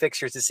Tuesdays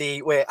fixtures to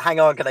see, wait, hang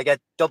on, can I get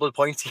double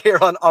points here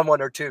on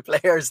 1 or 2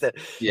 players that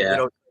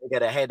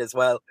get ahead as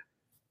well?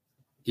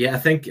 Yeah, I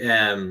think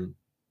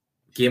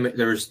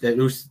those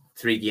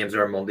 3 games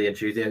are Monday and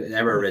Tuesday.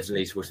 They were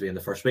originally supposed to be in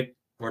the first week,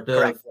 weren't they?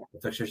 Correct. The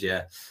fixtures,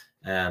 yeah.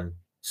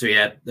 So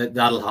yeah,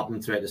 that'll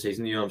happen throughout the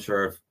season. I'm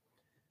sure.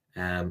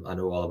 I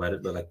know all about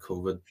it, but like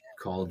COVID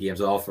calling games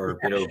off, or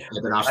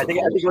international. I think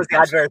it was the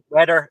adverse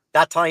weather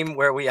that time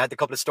where we had a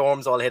couple of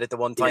storms all hit at the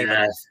one time.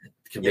 Yeah,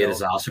 it can be a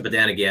disaster. But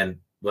then again,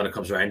 when it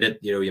comes around it,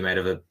 you might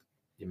have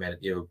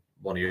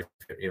one of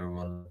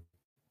your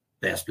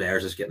best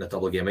players is getting a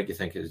double game week. You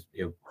think is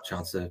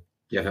chance to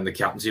give him the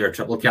captaincy or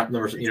triple captain,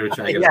 or trying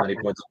to get as many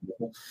points.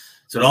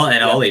 So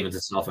it all evens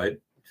itself out.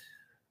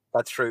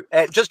 That's true.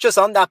 Just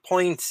on that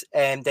point,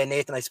 then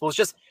Nathan, I suppose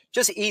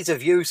just ease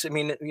of use. I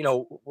mean,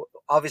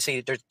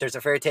 obviously there's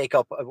a fair take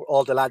up.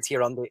 All the lads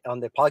here on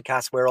the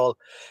podcast, we're all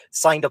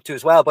signed up to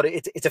as well. But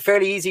it's a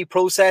fairly easy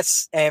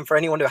process for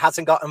anyone who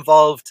hasn't got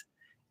involved.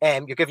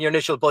 You're given your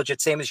initial budget,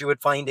 same as you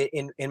would find it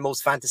in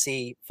most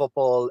fantasy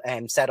football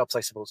setups, I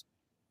suppose.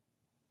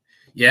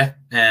 Yeah.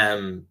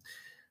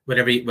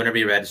 Whenever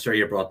you register,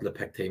 you're brought to the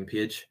pick team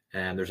page,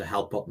 and there's a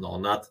help button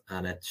on that,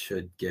 and it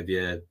should give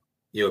you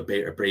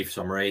a brief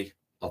summary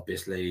of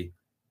basically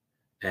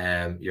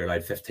you're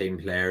allowed 15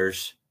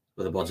 players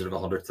with a budget of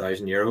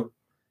 €100,000.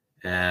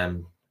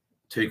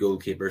 2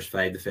 goalkeepers,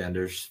 5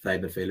 defenders,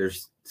 5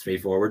 midfielders, 3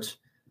 forwards.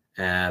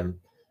 And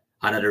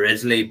it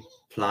originally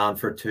planned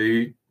for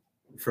 2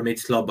 from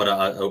each club, but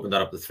I opened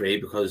that up to 3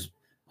 because,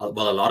 a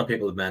lot of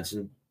people have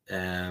mentioned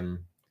the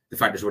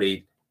fact there's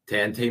already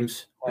 10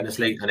 teams in this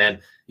league. And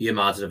then you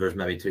imagine if there's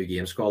maybe 2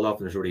 games called off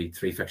and there's already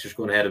 3 fixtures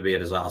going ahead, it'd be a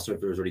disaster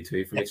if there was already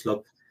 2 from each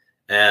club.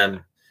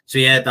 So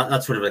yeah,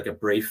 that's sort of like a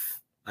brief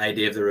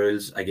idea of the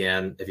rules.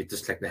 Again, if you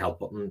just click the help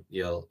button,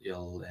 you'll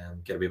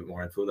get a wee bit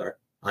more info there.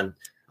 And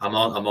I'm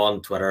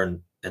on Twitter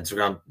and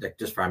Instagram. Like,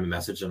 just fire me a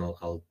message and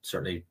I'll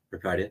certainly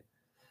reply to you.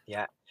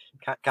 Yeah,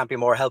 can't be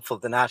more helpful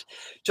than that.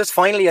 Just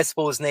finally, I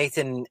suppose,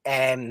 Nathan,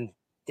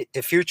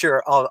 the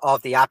future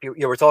of the app.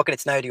 You were talking.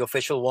 It's now the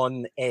official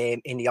one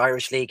in the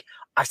Irish League.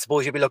 I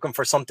suppose you'll be looking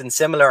for something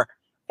similar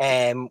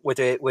with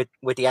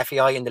the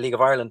FAI in the League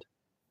of Ireland.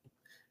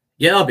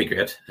 Yeah, that'd be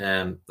great.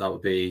 That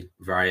would be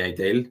very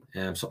ideal.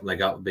 Something like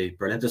that would be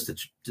brilliant, just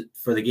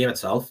for the game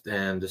itself,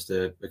 and just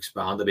to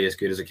expand to be as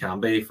good as it can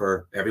be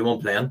for everyone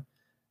playing.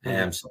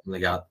 Something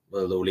like that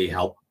will only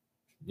help,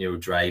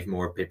 drive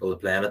more people to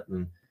playing it,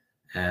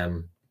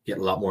 and get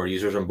a lot more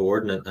users on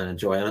board and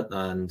enjoying it,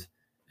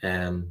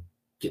 and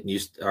getting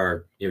used,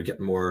 or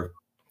getting more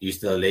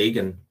used to the league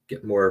and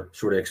getting more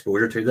sort of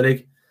exposure to the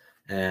league.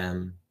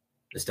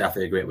 It's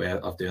definitely a great way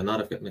of doing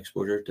that, of getting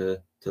exposure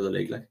to the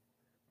league, like.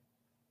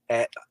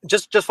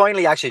 Just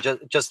finally, actually,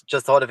 just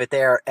thought of it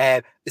there.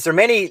 Is there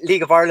many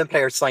League of Ireland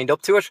players signed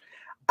up to it?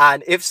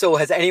 And if so,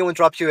 has anyone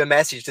dropped you a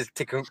message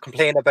to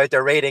complain about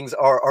their ratings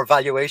or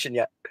valuation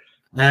yet?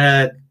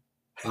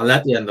 I'll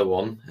let you into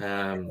one.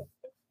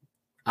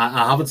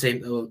 I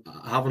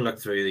haven't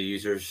looked through the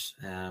users,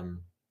 a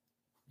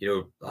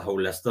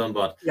whole list of them.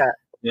 But yeah,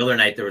 the other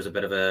night there was a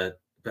bit of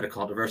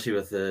controversy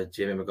with the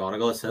Jamie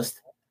McGonigal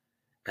assist,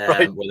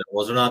 right. whether it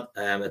was or not.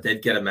 I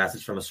did get a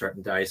message from a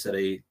certain Derry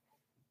City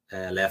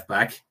left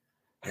back,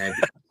 saying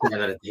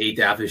that he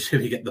definitely should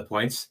be getting the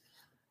points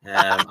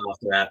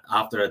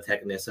after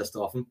taking the assist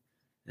off him.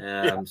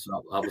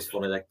 So that was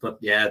funny. But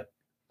yeah,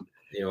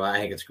 I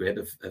think it's great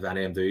if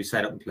any of them do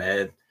sign up and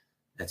play.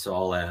 It's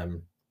all a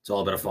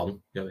bit of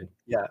fun. You know what I mean?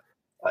 Yeah.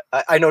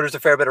 I know there's a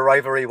fair bit of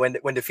rivalry when the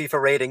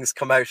FIFA ratings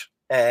come out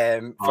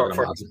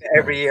for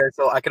every year.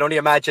 So I can only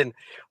imagine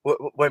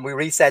when we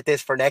reset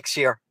this for next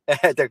year,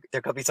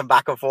 there could be some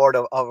back and forth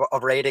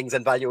of ratings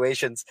and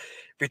valuations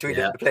between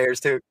the players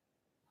too.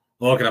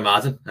 Well, I can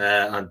imagine.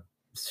 I'm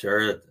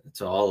sure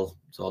it's all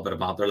a bit of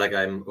banter. Like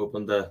I'm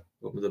open to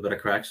a bit of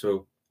crack.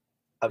 So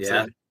absolutely.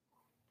 Yeah.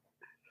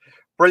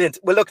 Brilliant.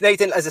 Well, look,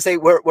 Nathan, as I say,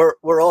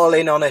 we're all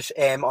in on it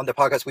on the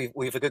podcast.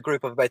 We've a good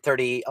group of about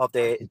 30 of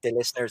the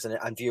listeners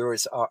and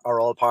viewers are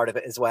all part of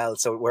it as well.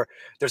 So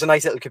there's a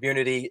nice little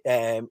community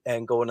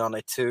and going on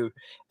it too.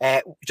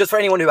 Just for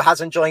anyone who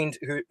hasn't joined,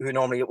 who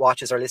normally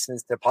watches or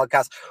listens to the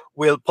podcast,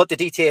 we'll put the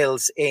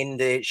details in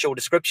the show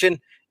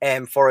description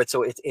for it.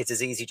 So it's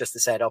as easy just to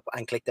set up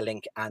and click the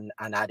link and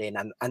add in.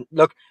 And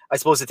look, I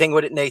suppose the thing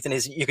with it, Nathan,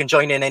 is you can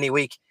join in any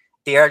week.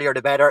 The earlier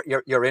the better.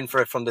 You're in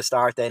for it from the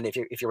start then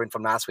if you're in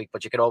from last week,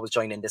 but you could always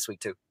join in this week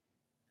too.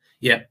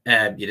 Yeah,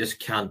 you just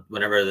can't.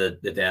 Whenever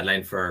the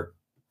deadline for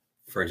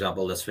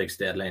example, this week's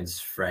deadline's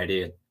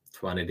Friday at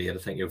 20 to 8, I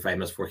think you're 5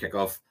 minutes before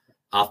kickoff.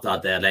 After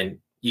that deadline,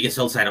 you can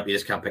still sign up. You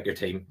just can't pick your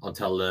team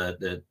until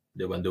the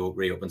window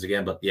reopens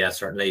again. But yeah,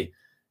 certainly,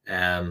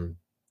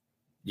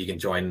 you can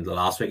join the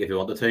last week if you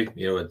wanted to.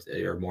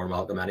 You're more than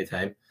welcome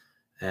anytime,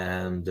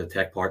 to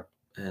take part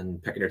in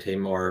picking your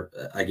team. Or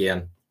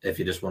again, if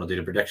you just want to do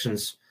the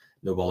predictions,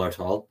 no bother at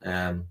all.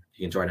 You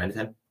can join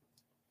anytime.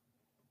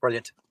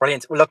 Brilliant. Well,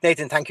 look,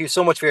 Nathan, thank you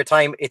so much for your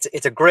time.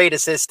 It's a great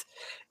assist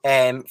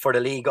for the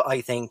league.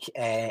 I think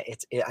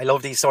I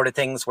love these sort of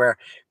things where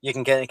you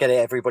can get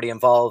everybody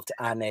involved,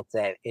 and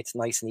it's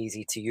nice and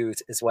easy to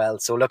use as well.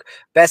 So look,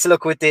 best of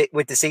luck with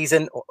the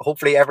season.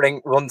 Hopefully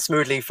everything runs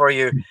smoothly for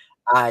you.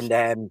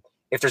 And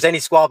if there's any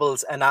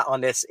squabbles and that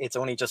on this, it's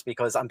only just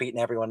because I'm beating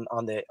everyone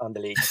on the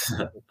league.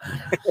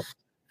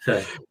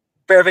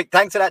 Perfect.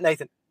 Thanks for that,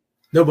 Nathan.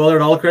 No bother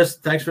at all, Chris.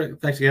 Thanks again.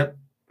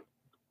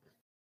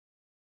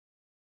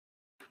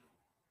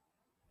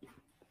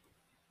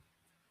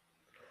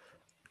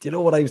 Do you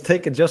know what I was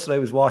thinking just when I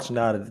was watching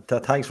that?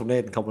 Thanks for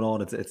Nathan coming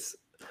on. It's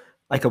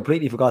I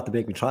completely forgot to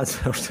make my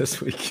transfers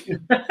this week.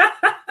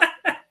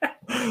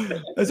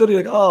 I was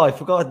only like, I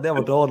forgot.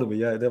 Never dawned on me.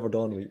 Yeah, never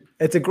dawned on me.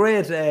 It's a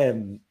great,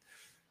 not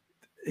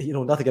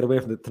to get away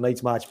from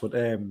tonight's match, but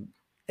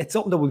it's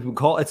something that we've been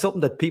called. It's something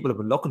that people have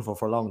been looking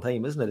for a long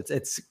time, isn't it?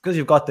 It's because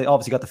you've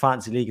obviously got the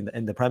fantasy league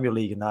in the Premier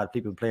League and that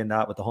people playing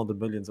that with the 100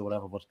 millions or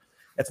whatever. But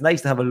it's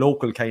nice to have a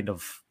local kind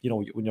of,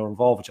 when you're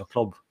involved with your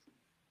club.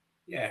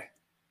 Yeah,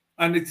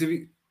 and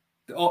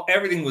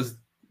everything was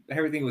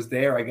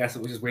there. I guess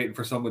it was just waiting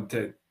for someone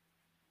to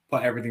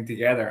put everything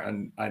together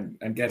and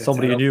get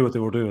somebody who knew what they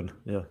were doing.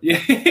 Yeah,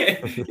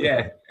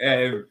 yeah.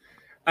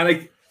 And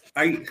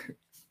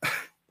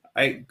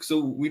so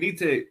we need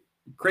to.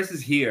 Chris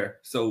is here,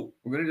 so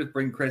we're going to just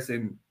bring Chris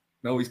in.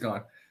 No, he's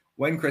gone.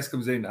 When Chris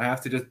comes in, I have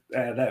to just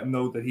let him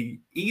know that he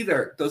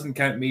either doesn't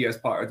count me as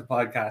part of the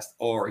podcast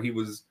or he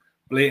was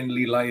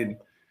blatantly lying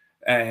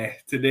to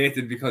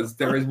Nathan, because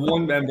there is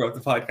one member of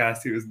the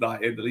podcast who is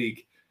not in the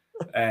league,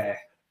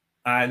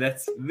 and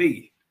that's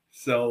me.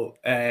 So,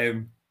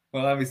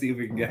 well, let me see if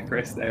we can get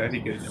Chris there.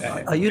 He can,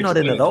 are you not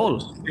in at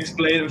all?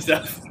 Explain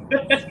himself.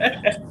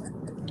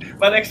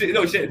 Well, actually,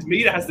 no, shit. It's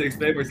me that has to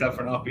explain myself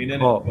for not being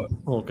in it. But,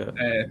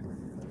 okay.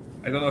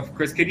 I don't know if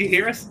Chris, can you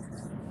hear us?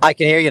 I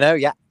can hear you now.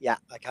 Yeah,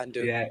 I can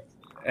do. Yeah.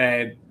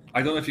 I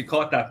don't know if you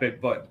caught that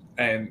bit, but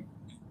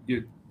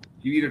you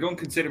either don't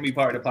consider me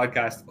part of the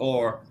podcast,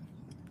 or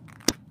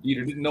you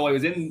either didn't know I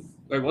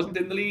wasn't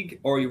in the league,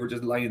 or you were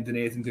just lying to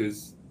Nathan to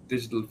his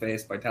digital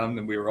face by telling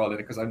him we were all in it,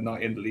 because I'm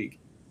not in the league.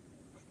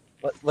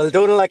 Well,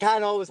 Donal, I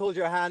can't always hold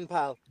your hand,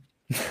 pal.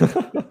 I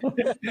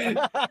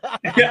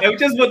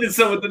just wanted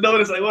someone to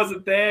notice I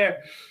wasn't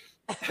there.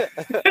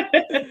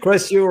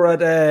 Chris, you were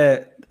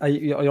at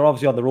you're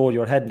obviously on the road.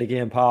 You're heading to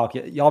Game Park.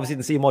 You obviously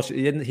didn't see much.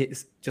 You didn't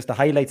hit just the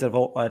highlights of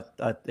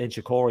at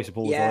Inchicore, I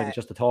suppose, yeah. Or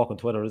just the talk on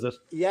Twitter, is it?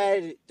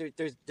 Yeah,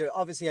 there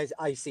obviously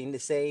I've seen the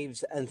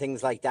saves and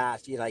things like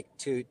that.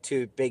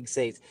 Two big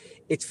saves.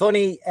 It's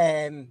funny.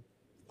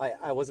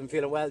 I wasn't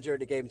feeling well during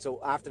the game, so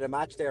after the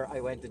match there,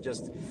 I went and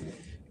just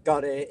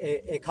got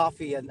a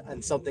coffee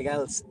and something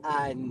else.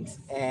 And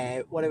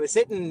when I was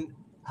sitting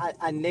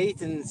and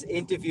Nathan's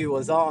interview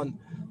was on,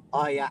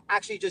 I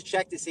actually just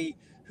checked to see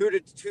who the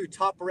two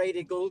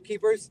top-rated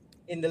goalkeepers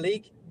in the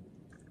league.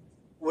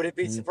 Would it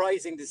be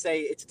surprising to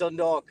say it's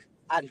Dundalk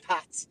and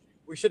Pats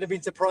we shouldn't have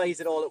been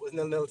surprised at all. It was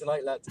 0-0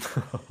 tonight, lads.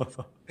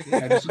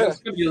 Yeah, there's going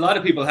to be a lot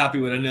of people happy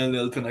with a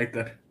 0-0 tonight.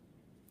 Then.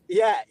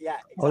 Yeah,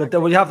 exactly. Well,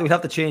 then we'd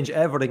have to change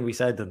everything we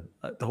said then,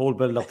 the whole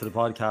build up to the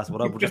podcast.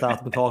 But we're just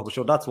after been talking.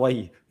 Sure, that's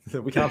why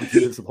we can't be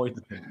too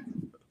disappointed.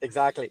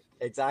 Exactly.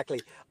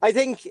 I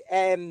think,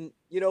 from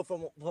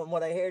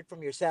what I heard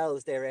from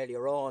yourselves there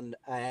earlier on,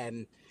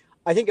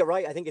 I think you're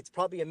right. I think it's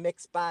probably a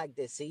mixed bag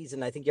this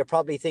season. I think you're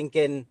probably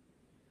thinking,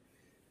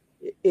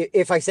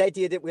 if I said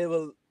to you that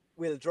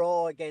we'll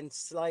draw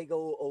against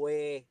Sligo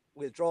away,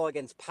 we'll draw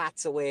against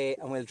Pats away,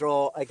 and we'll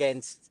draw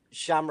against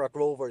Shamrock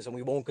Rovers, and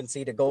we won't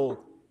concede a goal,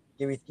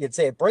 you'd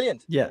say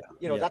brilliant. Yeah.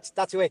 That's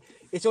the way.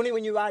 It's only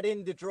when you add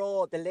in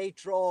the late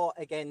draw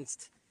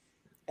against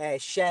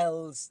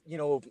Shells,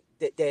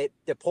 the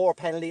poor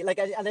penalty. Look,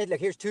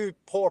 here's two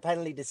poor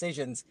penalty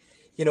decisions.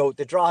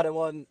 The Drogheda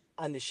one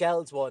and the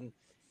Shells one.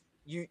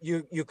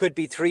 You could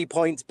be 3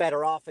 points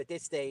better off at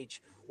this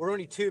stage. We're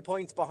only 2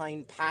 points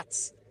behind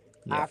Pats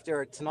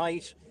after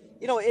tonight.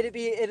 It'd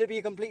be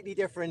a completely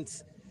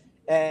different,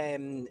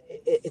 a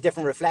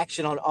different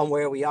reflection on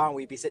where we are.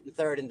 We'd be sitting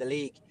third in the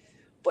league,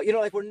 but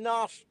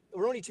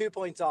we're only 2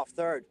 points off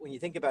third when you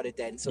think about it.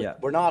 Then, so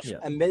we're not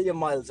a million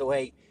miles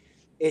away.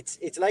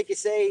 It's like you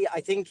say.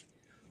 I think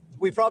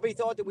we probably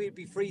thought that we'd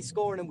be free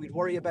scoring and we'd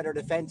worry about our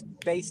defense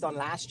based on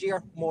last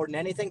year more than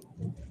anything.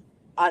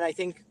 And I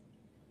think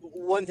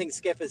one thing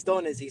Skip has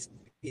done is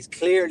he's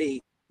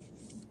clearly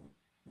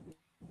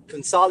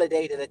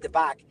consolidated at the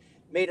back,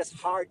 made us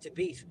hard to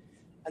beat.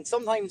 And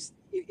sometimes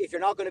if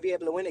you're not going to be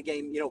able to win a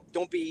game,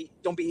 don't be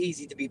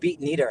easy to be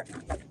beaten either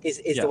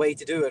is the way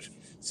to do it.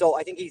 So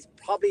I think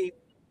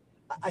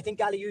I think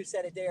Gallagher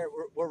said it there.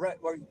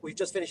 We've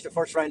just finished the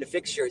first round of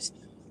fixtures.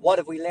 What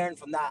have we learned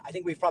from that? I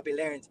think we've probably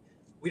learned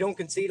we don't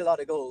concede a lot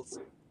of goals.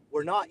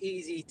 We're not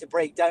easy to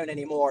break down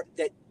anymore.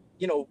 That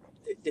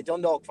the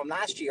Dundalk from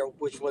last year,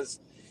 which was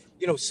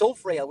so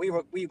frail.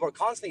 We were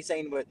constantly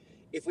saying,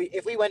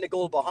 if we went a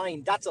goal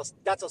behind, that's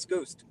us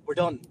goosed. We're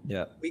done.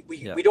 Yeah.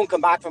 We don't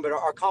come back from it.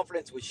 Our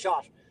confidence was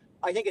shot.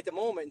 I think at the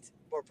moment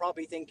we're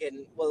probably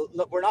thinking, well,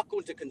 look, we're not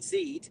going to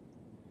concede.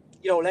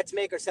 Let's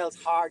make ourselves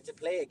hard to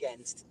play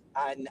against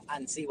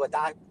and see what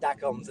that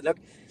comes. And look,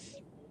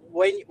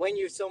 when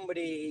you're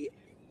somebody,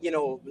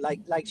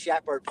 like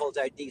Shepherd pulls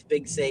out these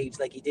big saves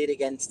like he did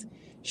against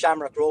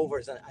Shamrock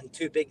Rovers and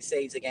two big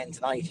saves again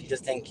tonight, you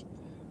just think,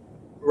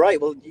 right,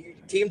 well,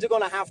 teams are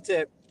going to have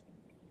to,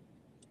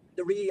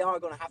 they really are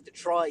going to have to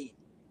try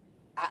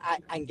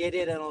and get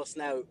it on us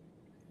now.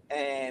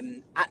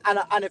 And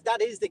if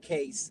that is the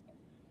case,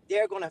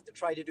 they're going to have to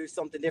try to do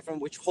something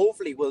different, which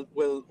hopefully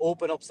will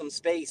open up some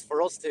space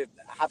for us to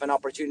have an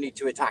opportunity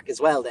to attack as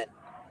well then.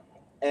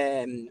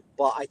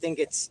 But I think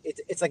it's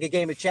like a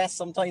game of chess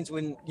sometimes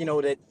when,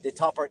 the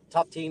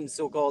top teams,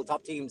 so-called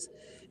top teams,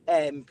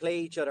 play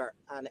each other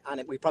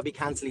and we probably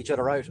cancel each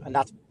other out. And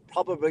that's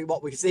probably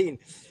what we've seen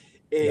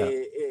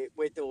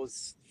with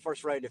those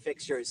first round of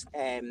fixtures.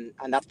 And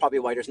that's probably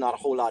why there's not a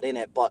whole lot in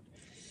it. But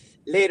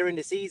later in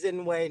the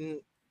season,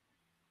 when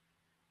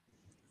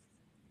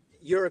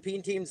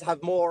European teams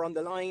have more on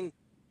the line,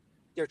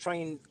 they're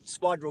trying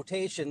squad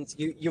rotations.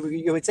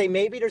 You would say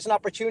maybe there's an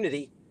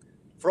opportunity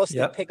for us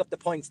to pick up the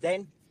points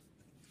then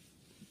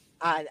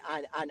and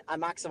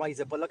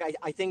maximize it. But look,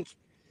 I think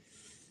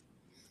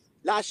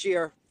last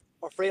year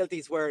our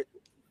frailties were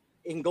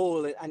in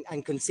goal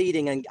and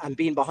conceding and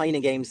being behind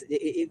in games.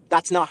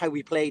 That's not how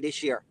we play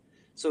this year.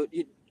 So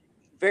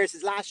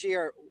versus last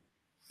year.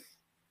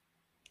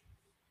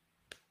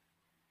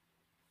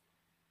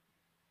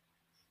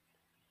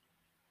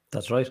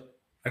 That's right.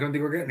 I don't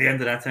think we're getting the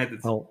end of that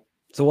sentence. No.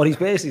 So what he's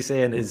basically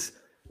saying is,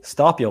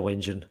 stop your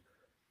whinging.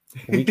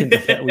 We can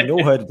defend. We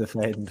know how to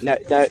defend. Now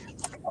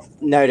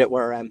that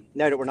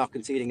we're not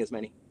conceding as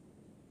many.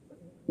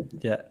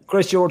 Yeah,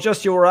 Chris, you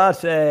were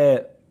at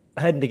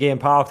heading to Game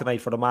Park tonight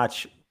for the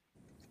match.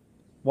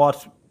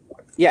 What?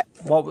 Yeah.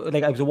 What?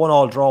 Like, it was a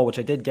 1-1 draw, which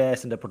I did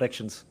guess in the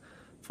predictions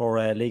for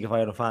League of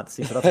Ireland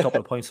Fantasy. So that's a couple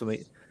of points for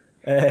me.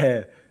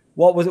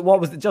 What was it? What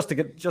was it? Just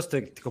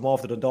to come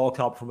off the Dundalk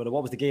top from it?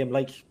 What was the game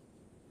like?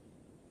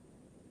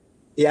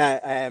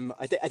 Yeah,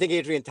 I think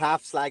Adrian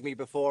Taft slagged me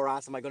before,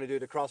 asked, am I going to do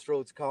the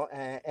Crossroads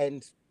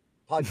end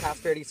podcast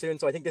fairly soon?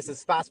 So I think this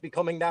is fast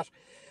becoming that.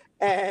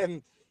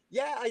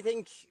 Yeah, I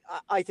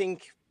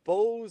think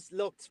Bows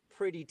looked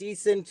pretty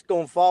decent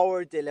going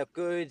forward. They look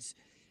good.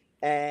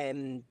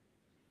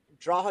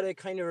 Drogheda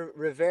kind of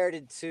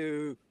reverted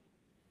to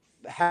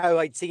how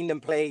I'd seen them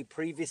play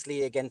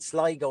previously against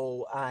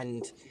Sligo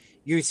and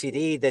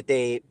UCD, that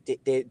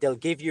they'll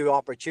give you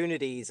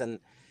opportunities and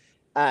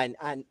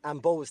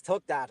Bows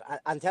took that.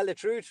 And tell the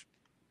truth,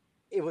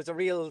 it was a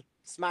real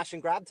smash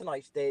and grab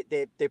tonight.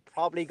 They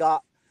probably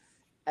got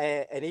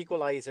an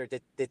equalizer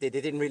that they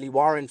didn't really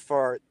warrant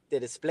for the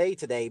display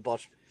today.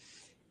 But,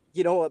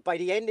 by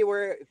the end, they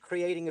were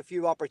creating a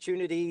few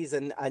opportunities.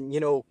 And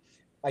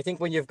I think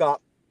when you've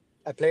got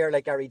a player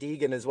like Gary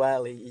Deegan as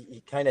well,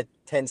 he kind of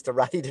tends to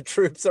rally the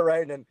troops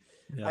around and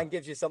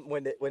gives you something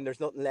when there's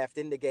nothing left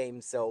in the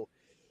game. So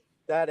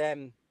that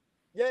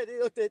Yeah,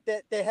 look,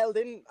 they held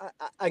in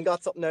and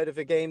got something out of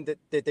a game that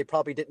they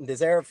probably didn't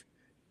deserve.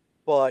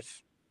 But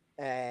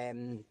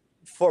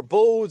for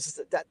Bows,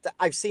 that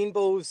I've seen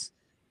Bows,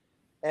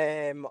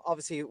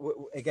 obviously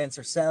against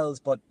ourselves,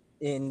 but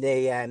in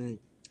the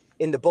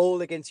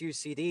bowl against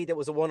UCD, there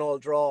was a 1-1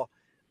 draw,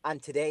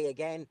 and today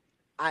again,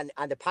 and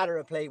the pattern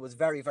of play was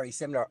very, very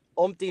similar.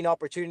 Umpteen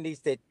opportunities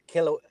to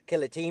kill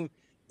a team,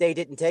 they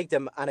didn't take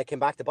them, and it came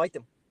back to bite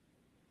them.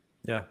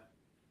 Yeah.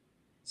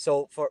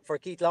 So for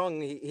Keith Long,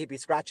 he'd be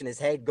scratching his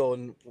head,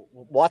 going,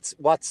 "What's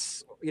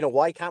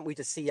why can't we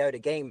just see out a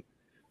game?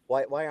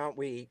 Why aren't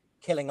we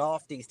killing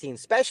off these teams,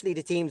 especially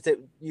the teams that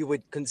you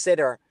would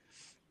consider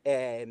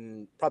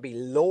probably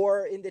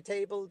lower in the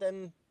table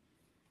than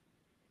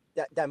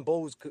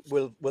Bows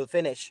will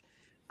finish,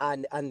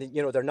 and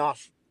they're not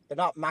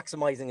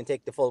maximizing and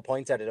take the full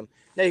points out of them.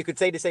 Now you could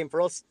say the same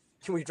for us.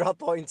 We drop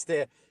points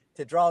to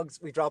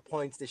Drogs, we drop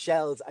points to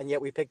Shells, and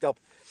yet we picked up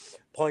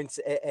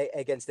points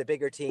against the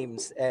bigger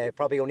teams.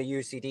 Probably only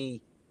UCD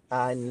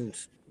and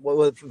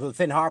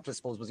Finn Harp, I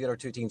suppose, was the other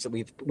two teams that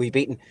we've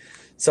beaten.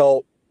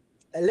 So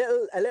a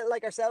little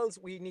like ourselves,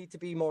 we need to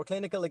be more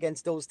clinical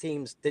against those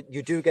teams that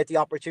you do get the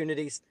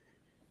opportunities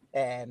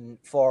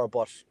for.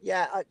 But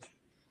yeah,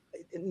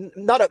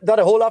 not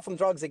a whole lot from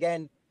Drogs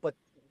again, but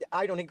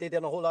I don't think they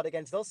did a whole lot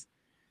against us.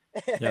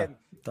 Yeah,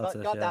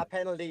 got that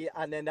penalty,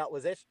 and then that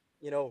was it.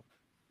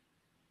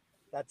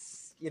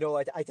 That's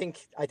I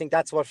think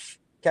that's what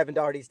Kevin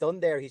Doherty's done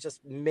there. He's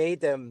just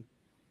made them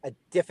a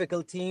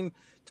difficult team.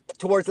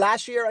 Towards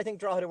last year, I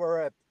think Drogheda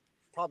were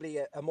probably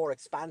a more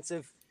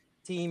expansive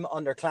team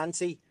under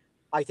Clancy.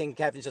 I think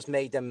Kevin's just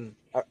made them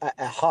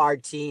a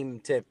hard team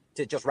to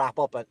just wrap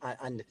up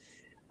and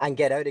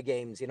get out of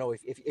games.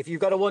 If you've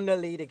got a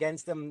 1-0 lead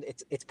against them,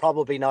 it's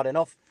probably not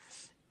enough.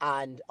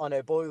 And on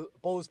a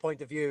Bows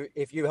point of view,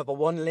 if you have a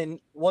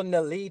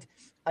 1-0 lead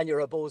and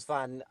you're a Bows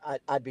fan,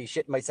 I'd be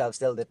shitting myself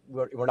still that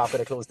we're not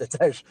going to close this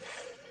out.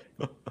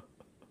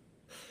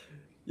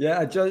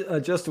 Yeah,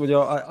 just with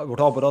we're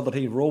talking about other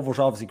teams. Rovers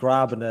obviously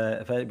grabbing,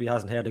 if anybody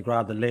hasn't heard, they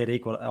grabbed the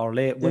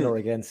late winner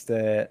against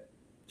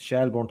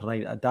Shelbourne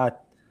tonight.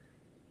 That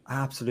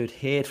absolute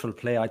hateful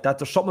play.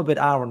 There's something about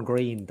Aaron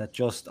Green that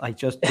I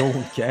just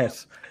don't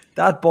get.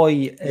 That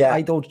boy, yeah.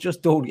 I don't.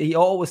 He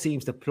always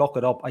seems to pluck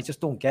it up. I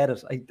just don't get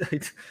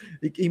it.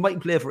 He might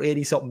play for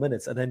 80-something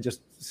minutes and then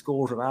just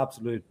scores an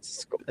absolute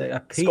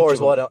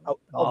scores.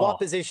 What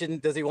position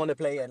does he want to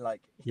play in? Like,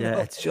 yeah,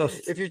 it's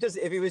just if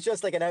he was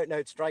just like an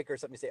out-and-out striker or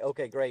something, you say,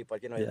 okay, great,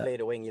 but you play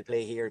the wing, you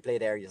play here, you play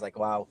there. You're like,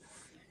 wow,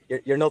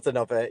 you're nothing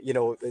of a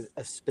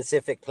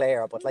specific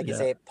player. But like you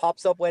say, it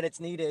pops up when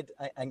it's needed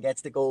and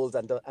gets the goals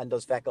and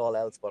does feck all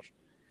else. But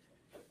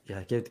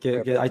yeah,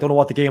 I don't know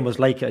what the game was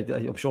like.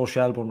 I'm sure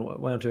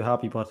Shelbourne weren't too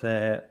happy, but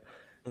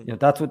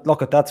that's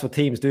what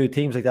teams do.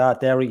 Teams like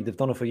that, Derry, they've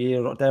done it for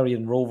years. Derry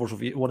and Rovers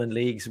have won in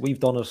leagues. We've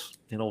done it.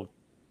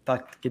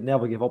 That can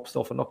never give up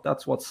stuff. And look,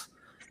 that's what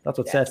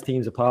sets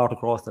teams apart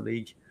across the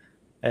league.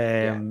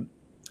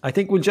 I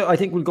think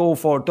we'll go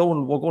for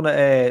Donald. We're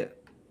gonna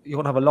you're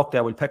gonna have a look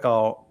there.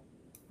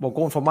 We're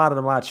going for man of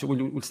the match.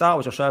 We'll start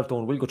with yourself,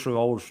 Donald. We'll go through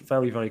ours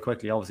very, very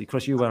quickly. Obviously,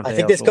 Chris, you weren't there. I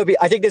think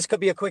this could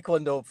be a quick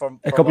one though.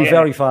 It could be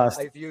very fast.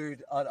 I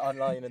viewed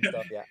online and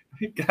stuff. Yeah.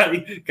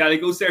 Gally,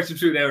 go searching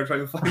through there and try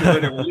to find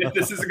the winner.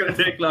 This isn't going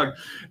to take long.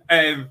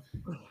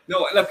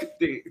 No, look,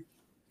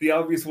 the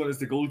obvious one is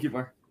the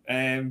goalkeeper.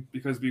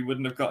 Because we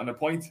wouldn't have gotten a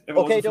point.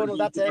 Okay, Donald,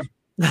 that's it.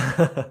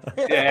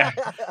 Yeah.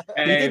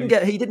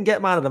 He didn't get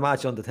man of the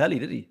match on the telly,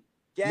 did he?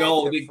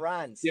 No,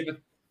 France. Give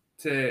it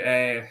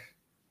to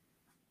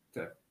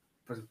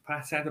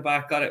Pat centre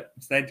back, got it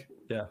instead.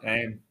 Yeah.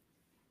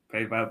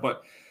 Played well,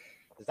 but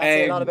does that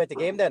say a lot about the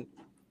game then?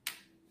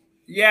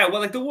 Yeah,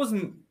 well, there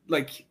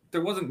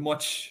wasn't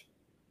much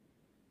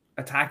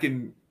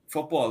attacking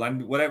football,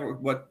 and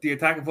what the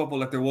attacking football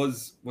that there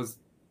was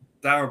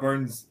Dara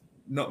Burns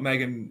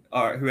nutmegging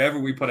or whoever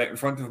we put out in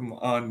front of him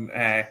on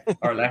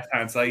our left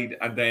hand side,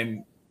 and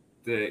then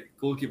the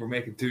goalkeeper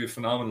making 2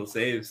 phenomenal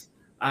saves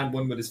and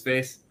one with his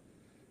face.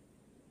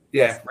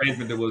 Yeah,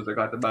 Redmond was I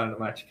got the man of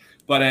the match,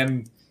 but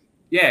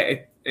yeah,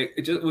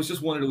 it was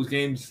just one of those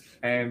games,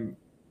 and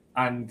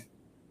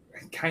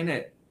kind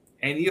of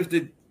any of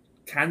the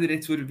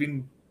candidates would have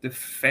been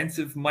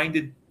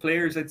defensive-minded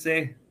players, I'd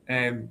say.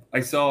 I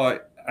saw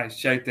a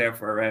shout there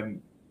for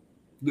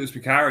Lewis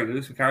Macari.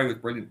 Lewis Macari was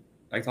brilliant.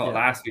 I thought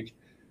last week.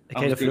 It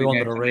kind of flew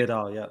under the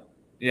radar, yeah.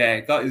 Yeah,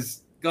 got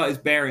his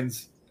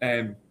bearings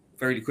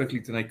fairly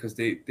quickly tonight because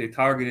they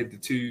targeted the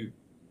two.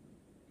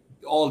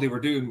 All they were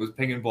doing was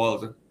pinging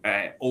balls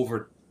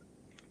over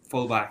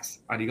fullbacks,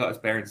 and he got his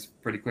bearings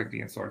pretty quickly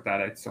and sorted that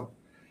out. So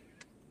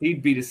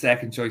he'd be the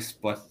second choice,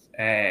 but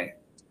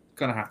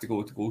gonna have to go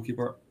with the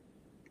goalkeeper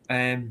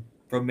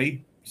from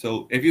me.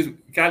 So if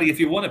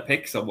you want to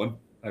pick someone,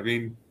 I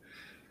mean,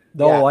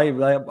 no, I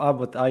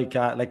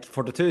can't. Like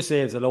for the 2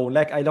 saves alone,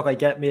 I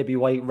get maybe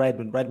why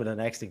Redmond the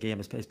next in game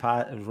his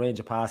range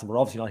of passing. We're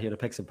obviously not here to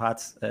pick some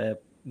pats. They're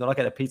not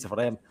getting a pizza for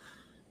them.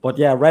 But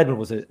yeah, Redmond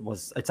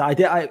was. I shout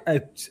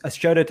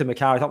out to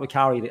McCarry. I thought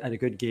McCarry had a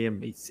good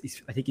game.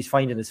 I think he's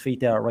finding his feet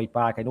there at right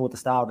back. I know at the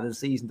start of the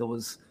season there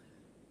was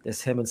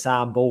this him and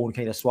Sam Bowen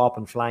kind of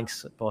swapping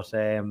flanks, but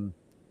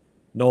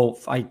no,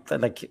 I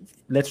like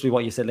literally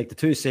what you said, like the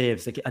 2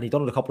 saves, like, and he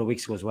done it a couple of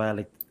weeks ago as well,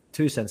 like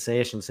 2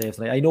 sensational saves.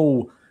 Like, I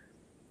know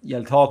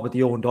you'll talk about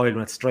the Owen Doyle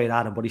when it's straight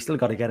at him, but he's still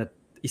got to get it.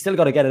 He's still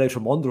got to get it out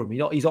from under him. You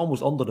know, he's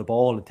almost under the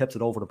ball and tips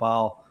it over the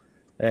bar.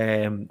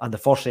 And the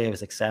first save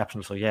is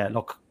exceptional. So yeah,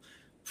 look,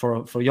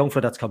 for a young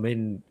fella that's come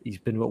in, he's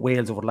been with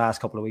Wales over the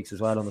last couple of weeks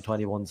as well on the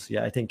 21s.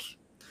 Yeah, I think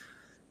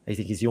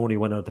he's the only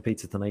winner of the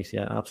pizza tonight.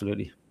 Yeah,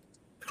 absolutely.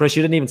 Chris,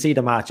 you didn't even see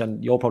the match,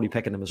 and you're probably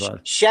picking him as well.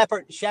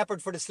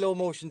 Shepherd for the slow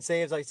motion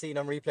saves I've seen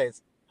on replays.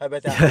 How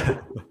about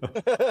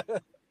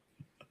that?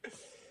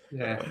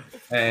 Yeah.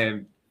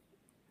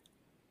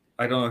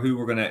 I don't know who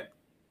we're gonna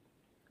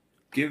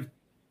give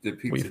the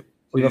pizza.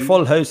 We have a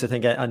full house, I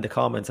think, and the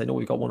comments. I know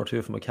we got 1 or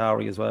 2 from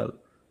McCarry as well.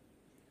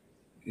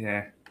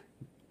 Yeah.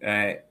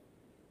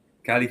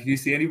 Callie, can you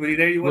see anybody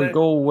there? We'll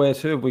go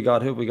with who have we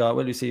got?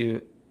 Will you see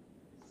you?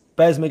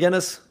 Bez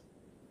McGuinness.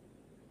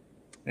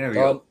 There we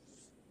go.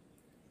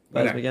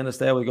 Bez McGuinness,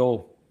 there we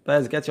go.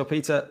 Bez, get your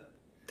pizza.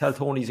 Tell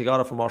Tony's you got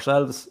it from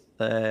ourselves.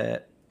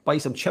 Buy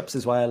some chips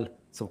as well,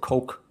 some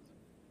Coke.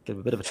 Give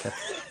him a bit of a tip.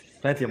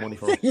 Plenty of money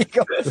for it. There you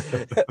go.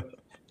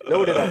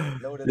 Load it up.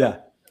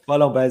 Yeah. Well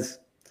done, Bez.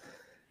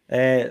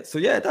 So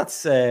yeah, that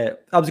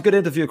was a good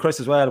interview,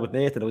 Chris, as well with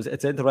Nathan.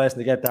 It's interesting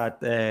to get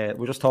that.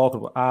 We're just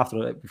talking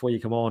after it before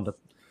you come on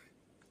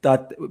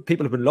that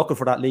people have been looking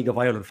for that League of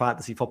Ireland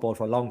fantasy football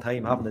for a long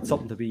time, haven't it? It's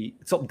something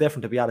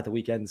different to be at the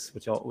weekends,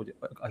 which I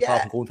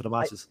thought from going to the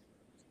matches.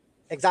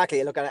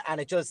 Exactly. Look,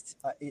 and it just,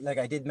 like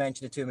I did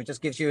mention it to him, it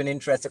just gives you an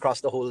interest across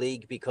the whole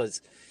league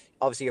because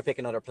obviously you're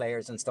picking other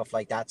players and stuff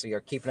like that. So you're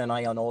keeping an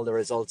eye on all the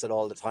results at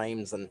all the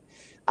times and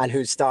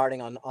who's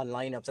starting on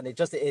lineups. And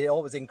it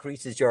always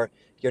increases your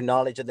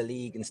knowledge of the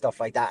league and stuff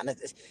like that. And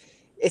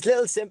it's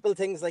little simple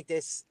things like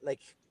this.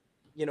 Like,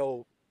 you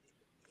know,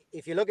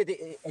 if you look at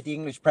the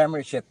English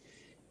Premiership,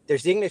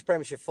 there's the English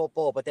Premiership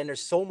football, but then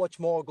there's so much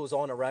more goes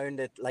on around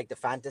it, like the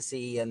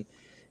fantasy and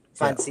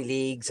fantasy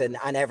leagues and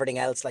everything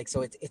else. Like,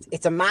 so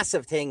it's a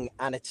massive thing.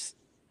 And it's,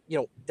 you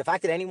know, the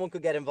fact that anyone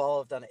could get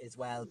involved on it as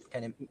well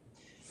kind of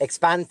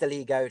expands the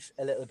league out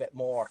a little bit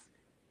more.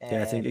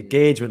 I think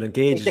engagement.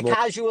 The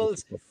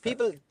casuals,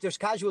 there's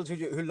casuals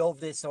who love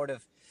this sort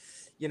of,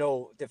 you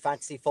know, the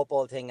fantasy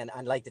football thing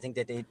and like to think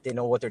that they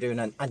know what they're doing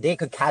and they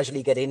could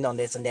casually get in on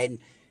this and then,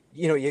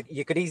 you know,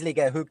 you could easily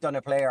get hooked on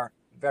a player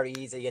very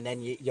easy and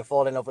then you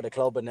fall in love with a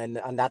club and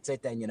that's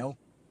it then, you know.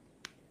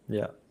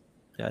 Yeah,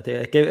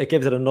 it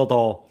gives it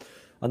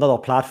another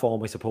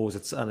platform, I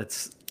suppose.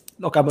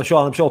 Look, I'm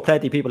sure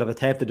plenty of people have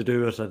attempted to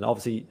do it, and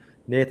obviously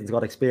Nathan's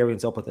got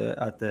experience up at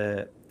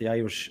the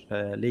Irish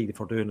league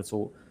for doing it,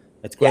 so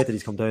it's great that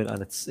he's come down.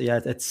 And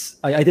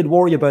I did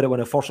worry about it when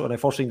I first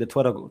seen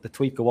the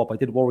tweet go up. I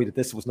did worry that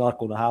this was not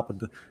going to happen.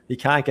 He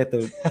can't get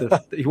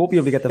he won't be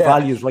able to get the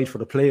values right for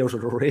the players or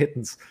the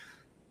ratings.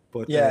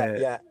 But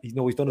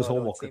he's done his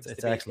homework.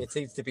 It's excellent. It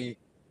seems to be.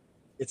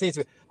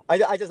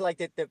 I just like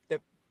that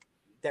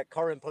the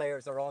current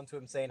players are on to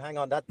him saying, "Hang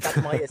on, that's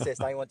my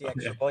assist. I want the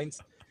extra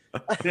points."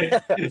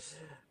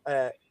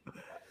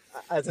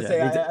 As I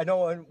say, I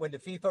know when the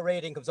FIFA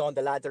rating comes on,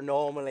 the lads are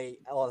normally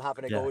all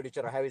having a go at each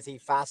other. How is he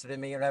faster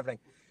than me or everything?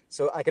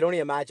 So I can only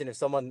imagine if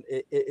someone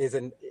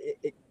isn't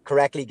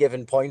correctly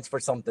given points for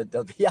something,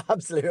 there'll be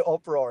absolute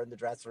uproar in the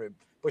dressing room.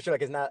 But sure,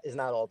 like, isn't that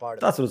all part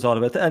of it? That's what it's all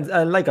about.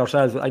 And like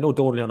ourselves, I know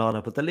Donley on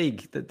it, but the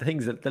league,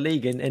 the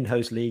league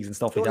in-house leagues and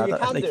stuff like that. You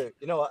can do,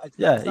 you know.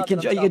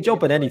 You can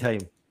jump at any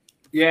time.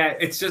 Yeah,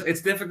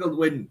 it's difficult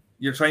when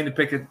you're trying to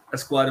pick a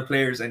squad of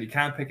players and you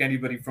can't pick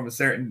anybody from a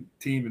certain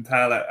team in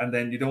Tala, and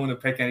then you don't want to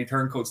pick any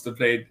turncoats that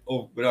played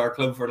with our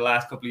club for the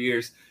last couple of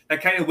years.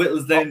 That kind of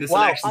whittles down the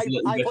selections a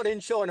little bit. I put in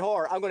Sean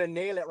Hoare. I'm going to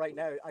nail it right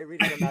now. I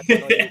really don't know.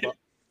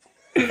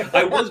 When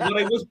I was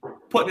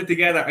putting it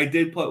together, I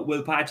did put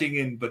Will Patching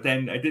in, but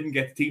then I didn't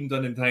get the team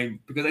done in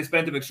time because I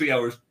spent about 3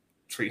 hours.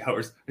 I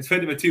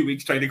spent about 2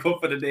 weeks trying to come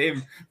up with a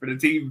name for the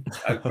team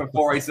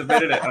before I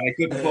submitted it, and I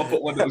couldn't come up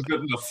with one that was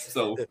good enough.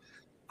 So.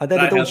 And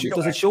then does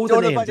it show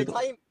the names? By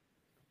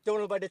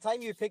the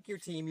time you pick your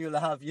team, you'll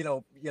have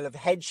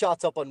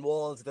headshots up on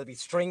walls. There'll be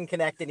string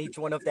connecting each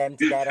one of them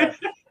together.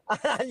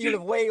 You'll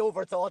have way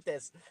overthought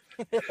this.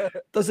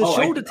 Does it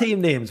show the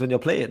team names when you're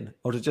playing,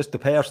 or is it just the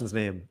person's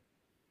name?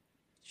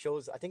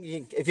 Shows. I think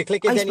if you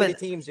click into any of the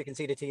teams, you can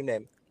see the team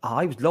name.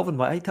 I was loving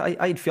I had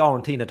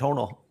Fiorentina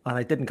Turner, and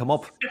I didn't come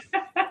up.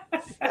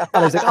 And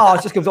I was like,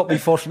 it just comes up my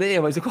first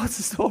name. I was like, what's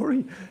the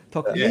story?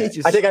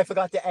 Ages. I think I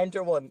forgot to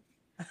enter one.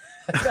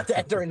 I got to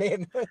enter a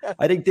name.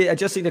 I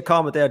just seen the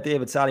comment there,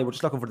 David Sally. We're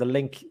just looking for the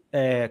link.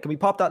 Can we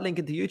pop that link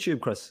into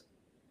YouTube, Chris?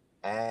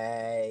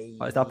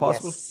 Is that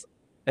possible?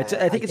 Yes.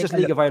 I think it's just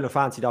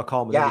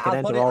leagueofirelandfantasy.com. And you can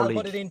enter our league.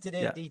 I'll put it into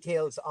the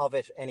details of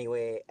it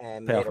anyway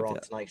later on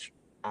tonight.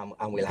 And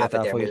we'll have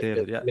it there.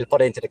 We'll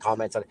put it into the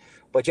comments on it.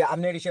 But yeah, I'm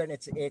nearly sure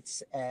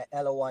it's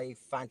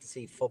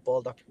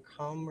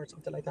LOIfantasyfootball.com or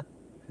something like that.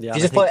 Yeah, If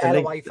you just put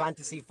LOI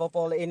Fantasy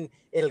Football in,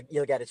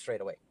 you'll get it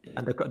straight away.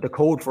 And the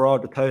code for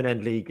the Town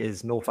End League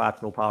is no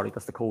fat, no party.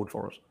 That's the code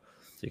for it.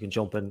 So you can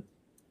jump in.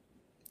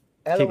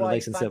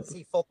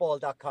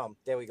 LOIFantasyFootball.com.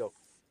 There we go.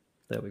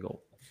 There we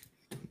go.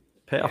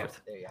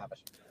 Perfect. There you have it.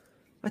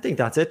 I think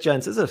that's it,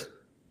 gents, is it?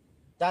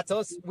 That's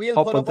us. We'll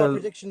put up our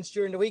predictions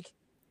during the week.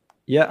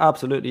 Yeah,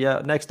 absolutely.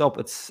 Yeah. Next up,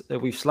 it's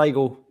we've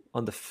Sligo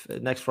on the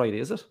next Friday,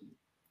 is it?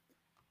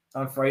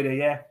 On Friday,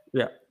 yeah.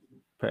 Yeah.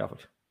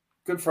 Perfect.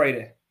 Good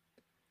Friday.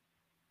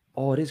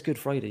 Oh, it is Good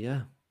Friday,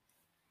 yeah.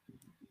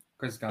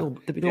 Chris no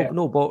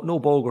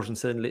burgers and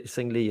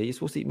sing Lee. Are you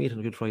supposed to eat meat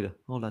on Good Friday?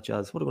 All that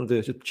jazz. What are we going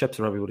to do? Just chips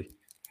for everybody.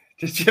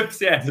 Just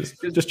chips, yeah.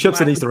 Just chips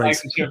and Easter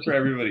eggs. Chips for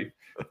everybody.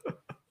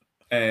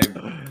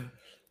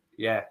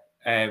 Yeah.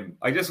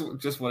 I just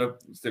want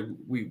to.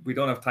 We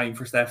don't have time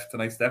for Steph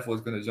tonight. Steph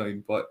was going to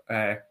join, but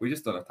we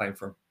just don't have time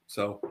for him.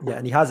 So yeah,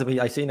 and he hasn't been.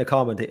 I seen a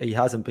comment. He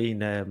hasn't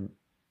been.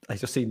 I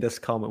just seen this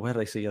comment. Where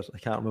did I see it? I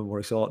can't remember where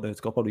I saw it now.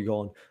 It's probably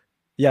gone.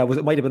 Yeah,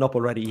 it might have been up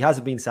already. He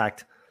hasn't been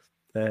sacked.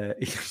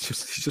 He's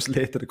just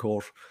late to the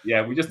court.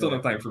 Yeah, we just don't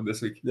have time for him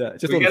this week. Yeah,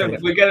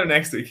 we'll get him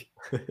next week.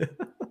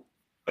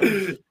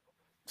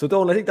 So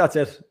Donal, I think that's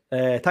it.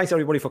 Thanks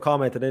everybody for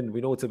commenting in.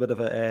 We know it's a bit of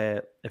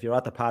a if you're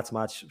at the Pats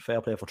match,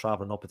 fair play for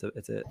travelling up.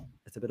 It's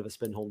a bit of a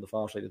spin home the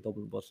far side of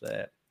Dublin, but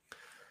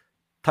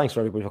thanks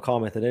for everybody for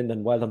commenting in,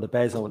 and well done to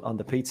Bez on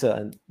the pizza,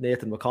 and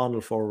Nathan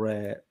McConnell for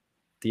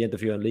the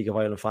interview on League of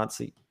Ireland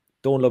Fantasy.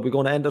 Donal, are we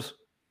going to end it?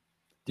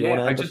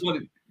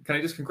 Can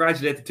I just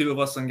congratulate the two of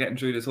us on getting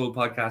through this whole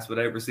podcast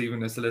without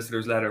receiving a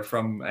solicitor's letter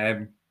from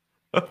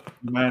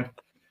man.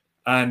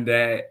 And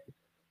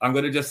I'm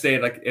going to just say,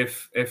 like,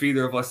 if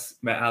either of us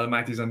met Alan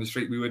Matthews on the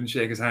street, we wouldn't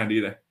shake his hand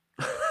either.